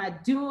not gonna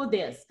do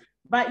this.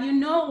 But you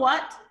know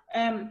what?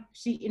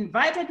 She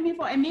invited me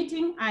for a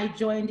meeting. I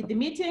joined the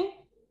meeting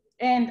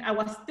and I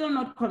was still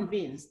not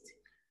convinced.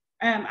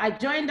 I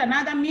joined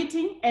another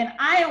meeting and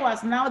I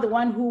was now the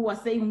one who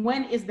was saying,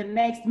 when is the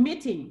next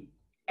meeting?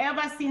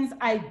 ever since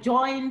I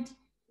joined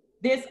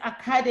this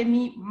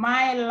academy,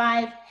 my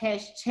life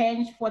has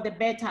changed for the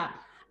better.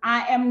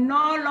 I am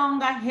no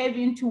longer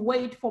having to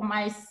wait for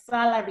my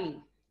salary,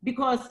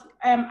 because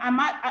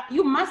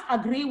you must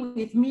agree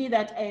with me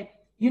that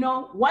you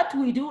know, what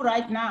we do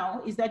right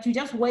now is that you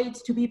just wait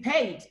to be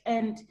paid,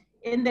 and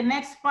in the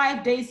next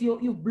 5 days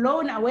you've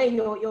blown away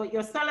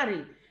your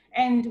salary.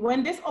 And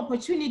when this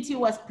opportunity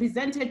was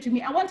presented to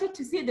me, I wanted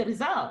to see the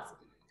results.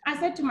 I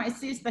said to my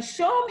sister,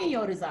 show me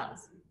your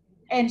results.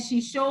 And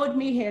she showed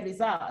me her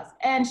results,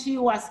 and she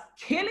was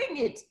killing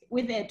it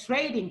with her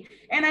trading.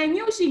 And I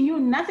knew she knew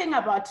nothing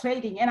about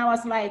trading. And I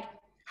was like,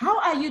 how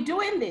are you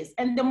doing this?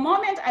 And the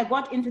moment I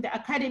got into the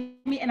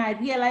academy and I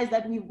realized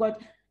that we've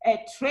got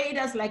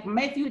traders like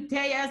Matthew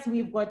Tayers,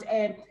 we've got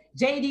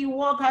JD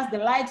Walkers, the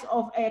likes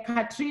of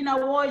Katrina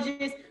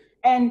Wojcicki,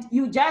 and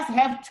you just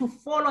have to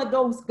follow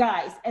those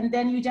guys, and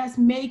then you just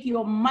make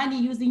your money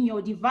using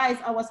your device.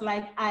 I was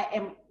like, I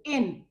am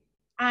in.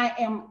 I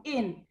am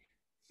in.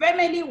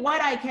 Family,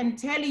 what I can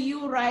tell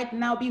you right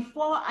now,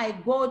 before I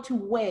go to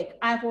work,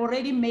 I've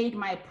already made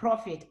my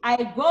profit. I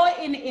go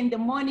in the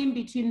morning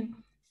between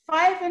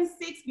 5 and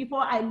 6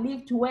 before I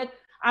leave to work.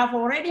 I've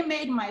already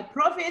made my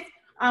profit.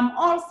 I'm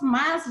all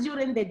smiles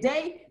during the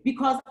day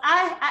because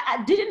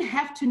I didn't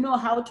have to know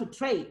how to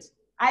trade.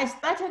 I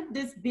started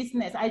this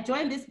business. I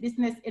joined this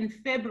business in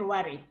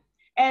February.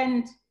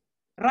 And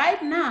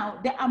right now,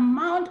 the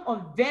amount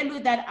of value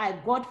that I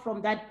got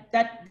from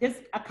this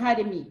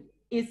academy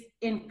is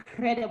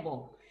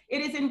incredible.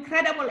 It is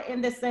incredible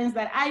in the sense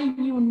that I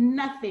knew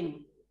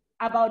nothing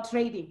about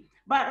trading.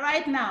 But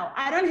right now,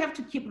 I don't have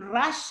to keep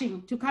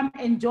rushing to come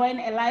and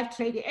join a live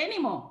trading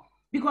anymore,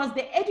 because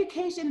the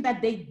education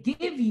that they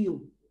give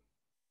you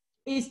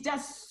is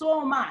just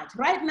so much.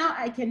 Right now,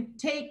 I can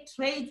take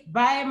trades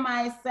by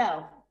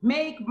myself,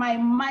 make my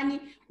money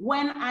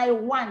when I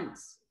want,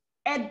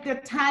 at the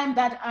time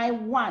that I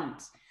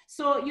want.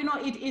 So, you know,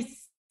 it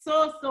is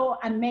so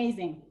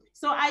amazing.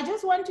 So I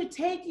just want to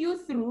take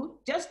you through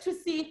just to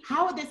see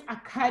how this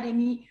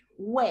academy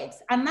works.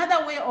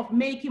 Another way of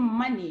making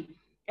money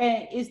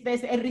is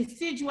there's a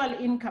residual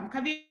income.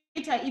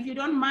 Kavita, if you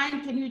don't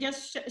mind, can you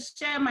just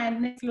share my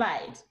next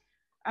slide?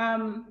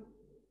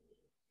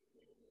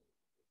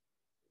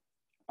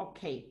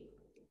 Okay,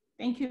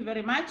 thank you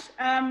very much.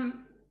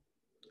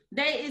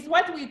 There is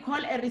what we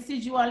call a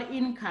residual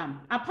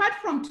income. Apart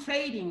from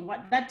trading,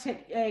 what that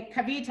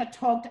Kavita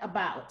talked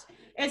about,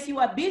 as you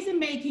are busy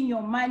making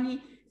your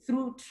money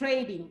through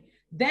trading,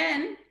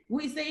 then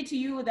we say to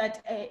you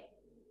that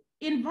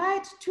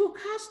invite 2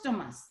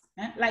 customers.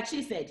 Like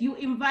she said, you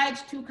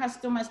invite 2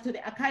 customers to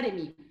the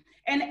academy.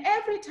 And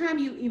every time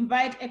you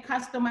invite a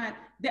customer,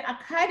 the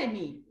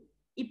academy,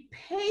 it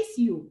pays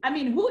you. I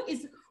mean, who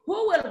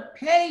will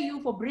pay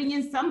you for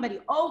bringing somebody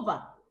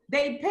over?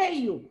 They pay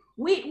you.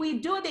 We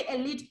do the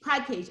elite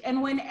package,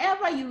 and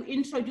whenever you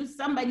introduce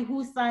somebody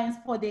who signs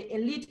for the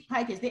elite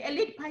package,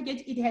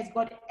 it has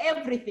got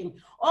everything.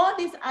 All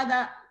these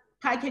other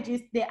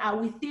packages, they are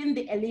within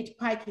the elite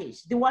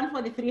package, the one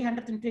for the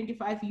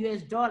 $325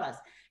 US.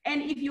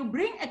 And if you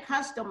bring a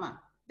customer,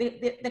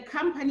 the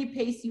company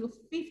pays you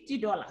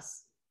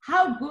 $50.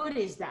 How good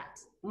is that?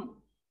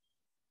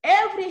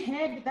 Every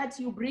head that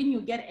you bring,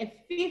 you get a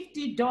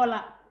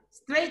 $50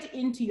 straight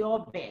into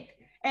your bag.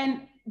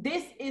 And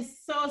this is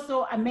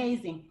so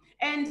amazing.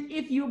 And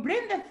if you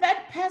bring the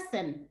 3rd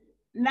person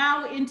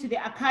now into the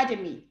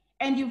academy,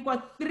 and you've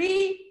got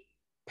 3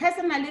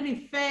 personally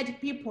referred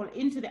people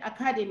into the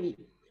academy,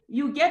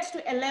 you get to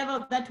a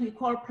level that we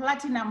call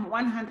platinum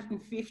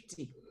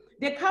 150.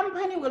 The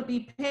company will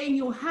be paying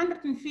you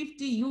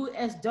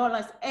 $150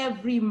 US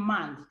every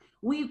month.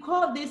 We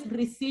call this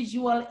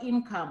residual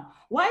income.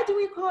 Why do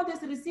we call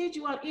this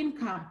residual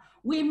income?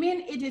 We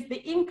mean it is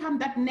the income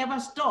that never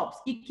stops.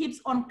 It keeps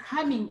on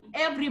coming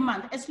every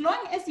month. As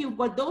long as you've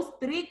got those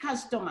 3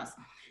 customers,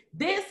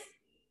 this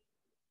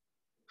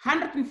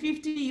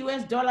 $150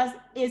 US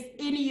is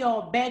in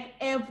your bag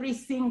every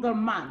single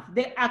month.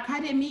 The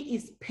academy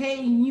is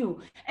paying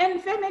you.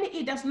 And family,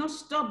 it does not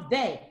stop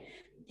there.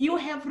 You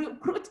have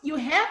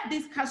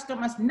these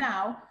customers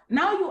now.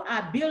 Now you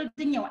are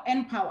building your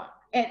empire.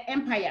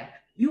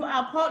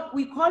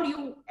 We call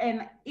you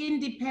an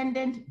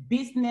independent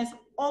business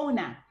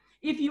owner.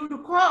 If you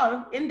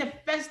recall in the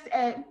first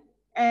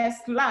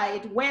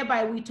slide,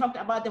 whereby we talked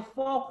about the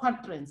 4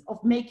 quadrants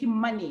of making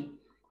money,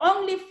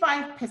 only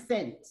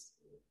 5%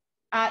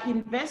 are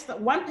investors,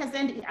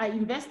 1% are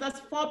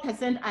investors,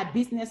 4% are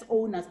business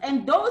owners.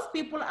 And those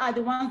people are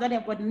the ones that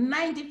have got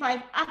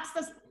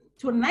access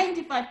to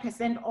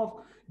 95%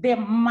 of their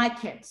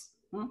market.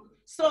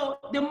 So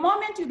the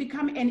moment you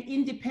become an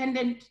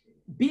independent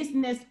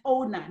business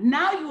owner,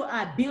 now you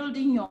are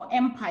building your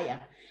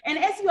empire. And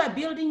as you are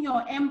building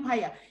your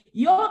empire,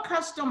 your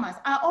customers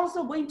are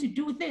also going to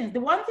do things. The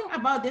one thing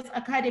about this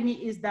academy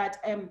is that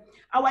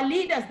our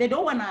leaders, they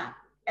don't want to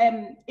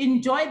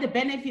enjoy the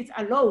benefits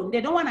alone.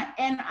 They don't want to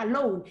earn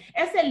alone.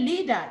 As a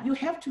leader, you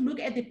have to look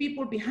at the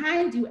people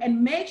behind you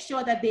and make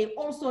sure that they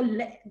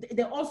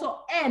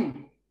also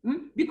earn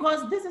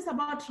Because this is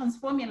about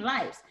transforming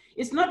lives.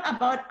 It's not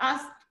about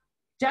us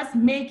just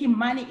making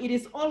money. It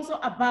is also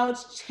about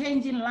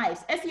changing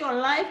lives. As your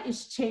life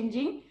is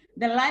changing,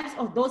 the lives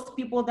of those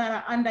people that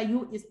are under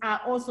you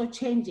are also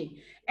changing.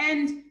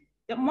 And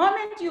the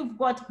moment you've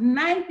got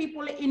 9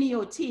 people in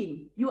your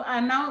team, you are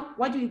now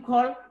what we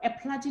call a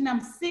platinum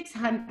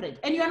 600.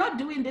 And you're not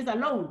doing this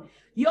alone.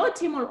 Your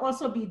team will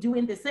also be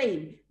doing the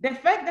same. The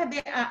fact that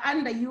they are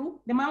under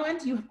you, the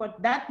moment you've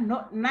got that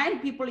 9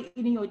 people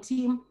in your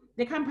team,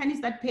 the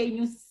companies that pay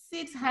you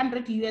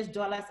 $600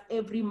 US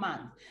every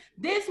month.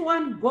 This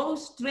one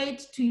goes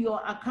straight to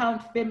your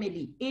account,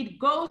 family. It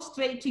goes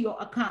straight to your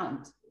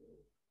account.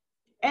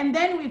 And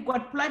then we've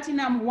got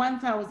Platinum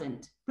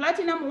 1000.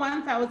 Platinum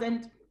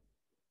 1000,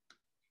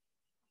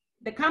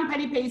 the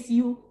company pays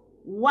you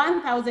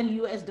 $1,000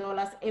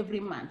 US every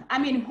month. I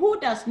mean, who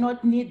does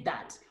not need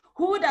that?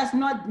 Who does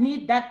not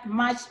need that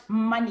much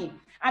money?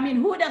 I mean,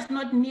 who does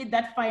not need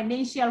that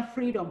financial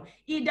freedom?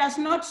 It does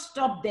not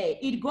stop there.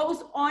 It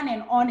goes on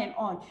and on and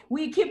on.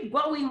 We keep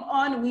going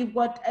on. We've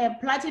got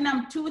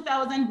Platinum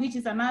 2000, which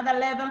is another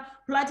level,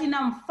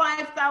 Platinum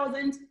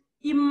 5000.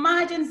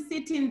 Imagine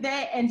sitting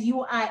there and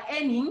you are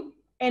earning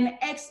an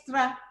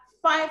extra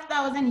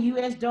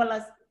 $5,000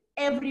 US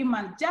every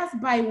month, just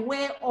by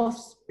way of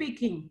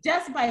speaking,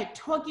 just by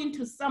talking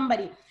to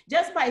somebody,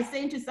 just by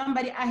saying to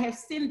somebody, I have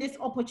seen this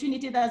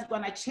opportunity that's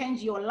gonna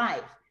change your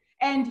life.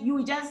 And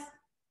you just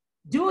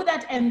do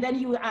that, and then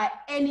you are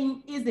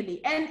earning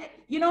easily. And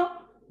you know,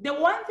 the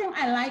one thing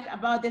I like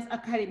about this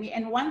academy,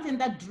 and one thing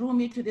that drew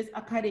me to this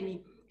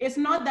academy, is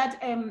not that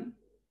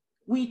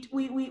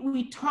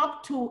we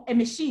talk to a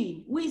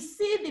machine. We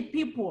see the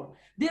people,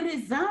 the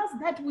results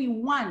that we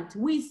want.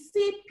 We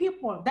see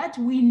people that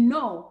we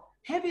know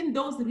having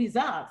those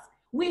results.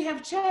 We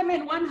have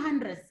chairman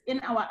 100s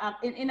in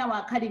our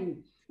academy.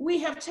 We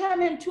have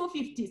chairman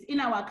 250s in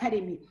our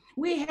academy.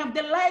 We have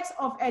the likes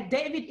of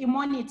David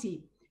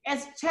Immunity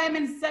as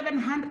chairman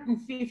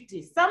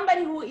 750.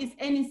 Somebody who is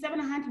earning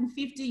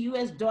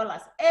 $750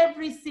 US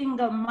every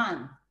single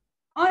month.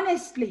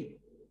 Honestly,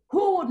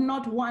 who would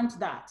not want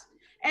that?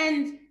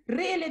 And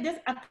really, this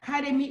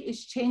academy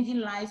is changing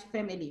lives,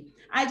 family.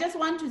 I just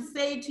want to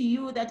say to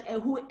you that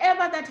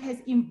whoever that has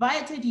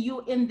invited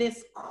you in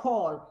this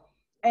call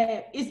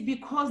is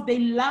because they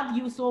love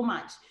you so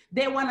much.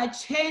 They want to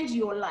change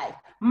your life.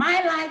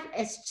 My life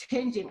is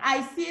changing.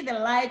 I see the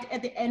light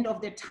at the end of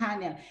the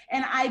tunnel.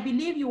 And I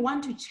believe you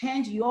want to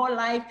change your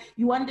life.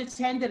 You want to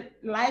change the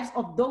lives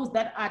of those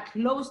that are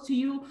close to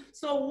you.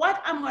 So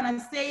what I'm going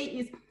to say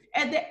is,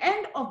 at the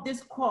end of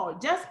this call,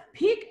 just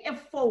pick a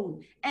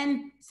phone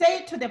and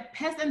say to the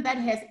person that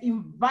has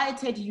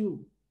invited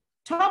you,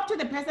 talk to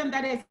the person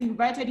that has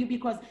invited you,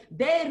 because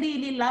they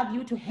really love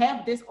you to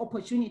have this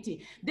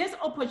opportunity. This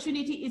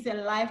opportunity is a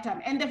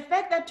lifetime. And the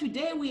fact that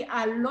today we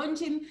are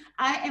launching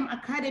I Am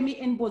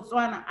Academy in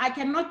Botswana, I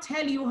cannot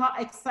tell you how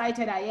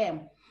excited I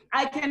am.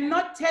 I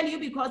cannot tell you,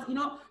 because, you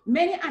know,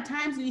 many a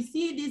times we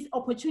see these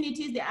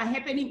opportunities that are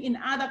happening in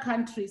other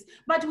countries,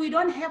 but we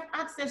don't have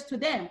access to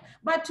them.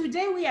 But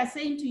today we are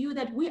saying to you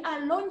that we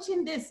are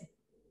launching this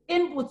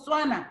in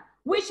Botswana,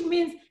 which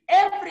means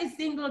every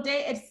single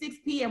day at 6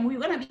 p.m., we're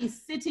going to be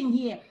sitting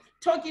here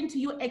talking to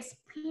you,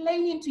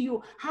 explaining to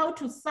you how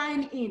to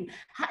sign in.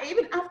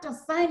 Even after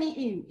signing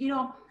in, you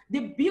know,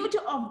 the beauty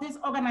of this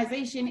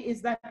organization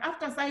is that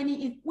after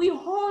signing in, we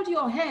hold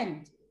your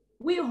hand.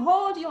 We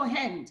hold your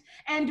hand,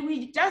 and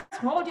we just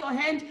hold your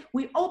hand.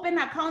 We open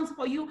accounts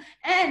for you.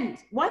 And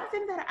one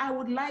thing that I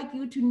would like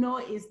you to know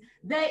is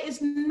there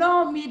is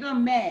no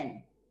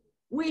middleman.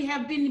 We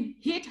have been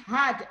hit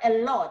hard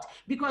a lot,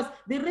 because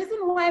the reason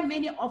why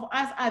many of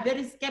us are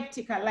very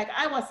skeptical, like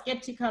I was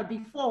skeptical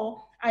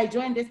before I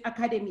joined this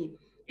academy,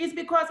 is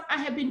because I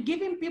have been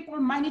giving people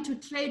money to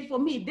trade for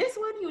me. This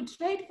one you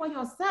trade for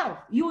yourself.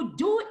 You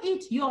do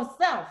it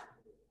yourself.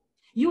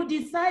 You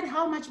decide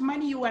how much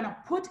money you want to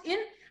put in,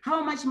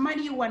 how much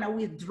money you want to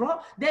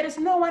withdraw. There is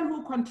no one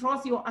who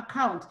controls your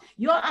account.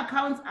 Your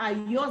accounts are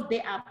yours. They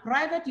are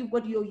private. You've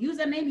got your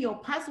username, your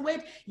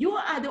password. You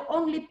are the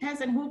only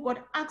person who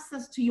got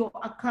access to your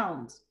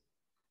account.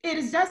 It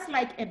is just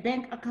like a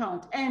bank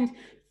account. And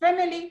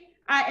family,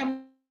 I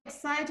am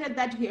excited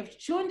that you have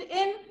tuned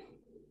in.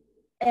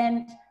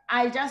 And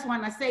I just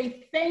want to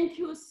say thank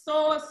you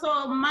so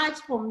much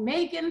for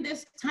making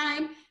this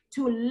time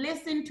to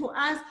listen to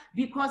us,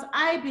 because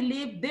I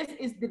believe this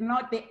is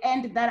not the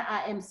end that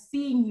I am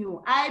seeing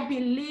you. I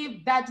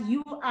believe that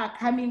you are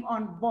coming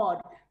on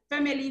board.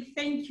 Family,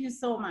 thank you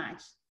so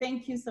much.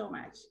 Thank you so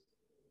much.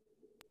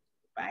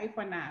 Bye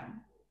for now.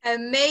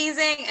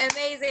 Amazing,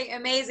 amazing,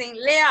 amazing.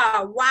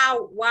 Leah,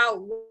 wow.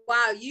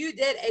 You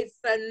did a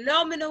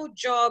phenomenal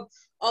job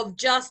of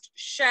just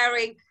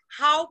sharing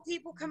how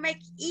people can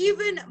make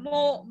even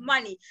more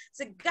money.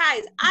 So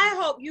guys, I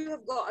hope you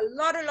have got a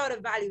lot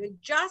of value. And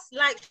just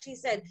like she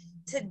said,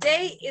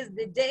 today is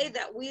the day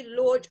that we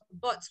launch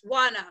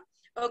Botswana,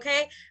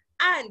 okay?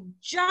 And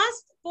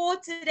just for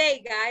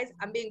today, guys,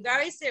 I'm being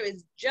very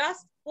serious,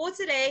 just for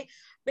today,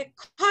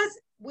 because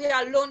we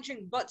are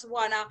launching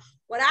Botswana.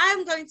 What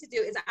I'm going to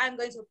do is I'm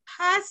going to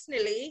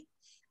personally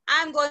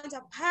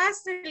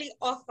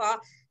offer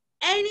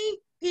any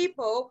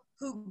people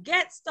who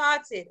get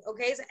started,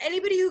 okay? So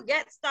anybody who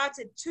gets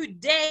started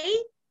today,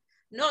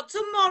 not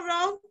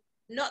tomorrow,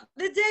 not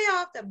the day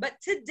after, but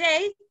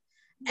today,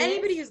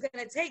 anybody who's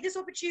going to take this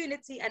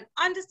opportunity and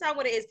understand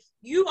what it is,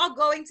 you are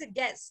going to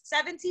get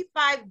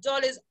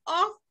 $75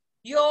 off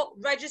your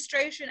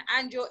registration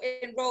and your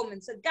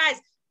enrollment. So guys,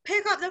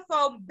 pick up the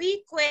phone,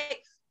 be quick,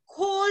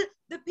 call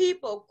the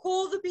people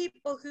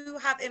who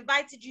have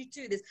invited you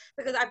to this,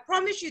 because I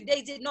promise you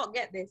they did not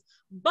get this.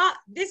 But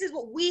this is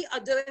what we are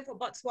doing for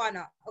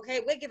Botswana,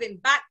 okay? We're giving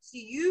back to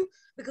you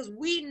because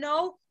we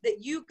know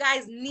that you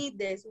guys need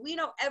this. We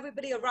know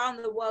everybody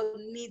around the world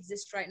needs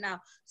this right now.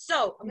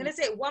 So I'm gonna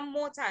say it one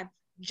more time,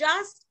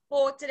 just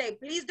for today.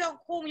 Please don't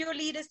call your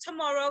leaders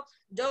tomorrow.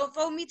 Don't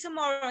phone me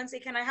tomorrow and say,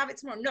 can I have it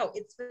tomorrow? No,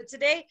 it's for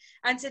today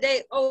and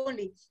today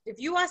only. If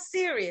you are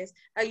serious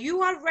and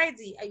you are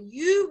ready and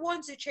you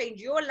want to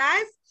change your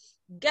life,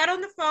 get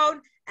on the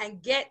phone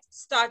and get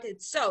started.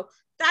 So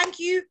thank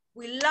you.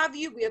 We love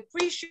you. We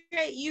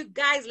appreciate you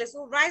guys. Let's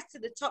all rise to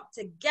the top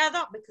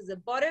together because the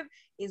bottom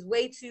is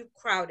way too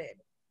crowded.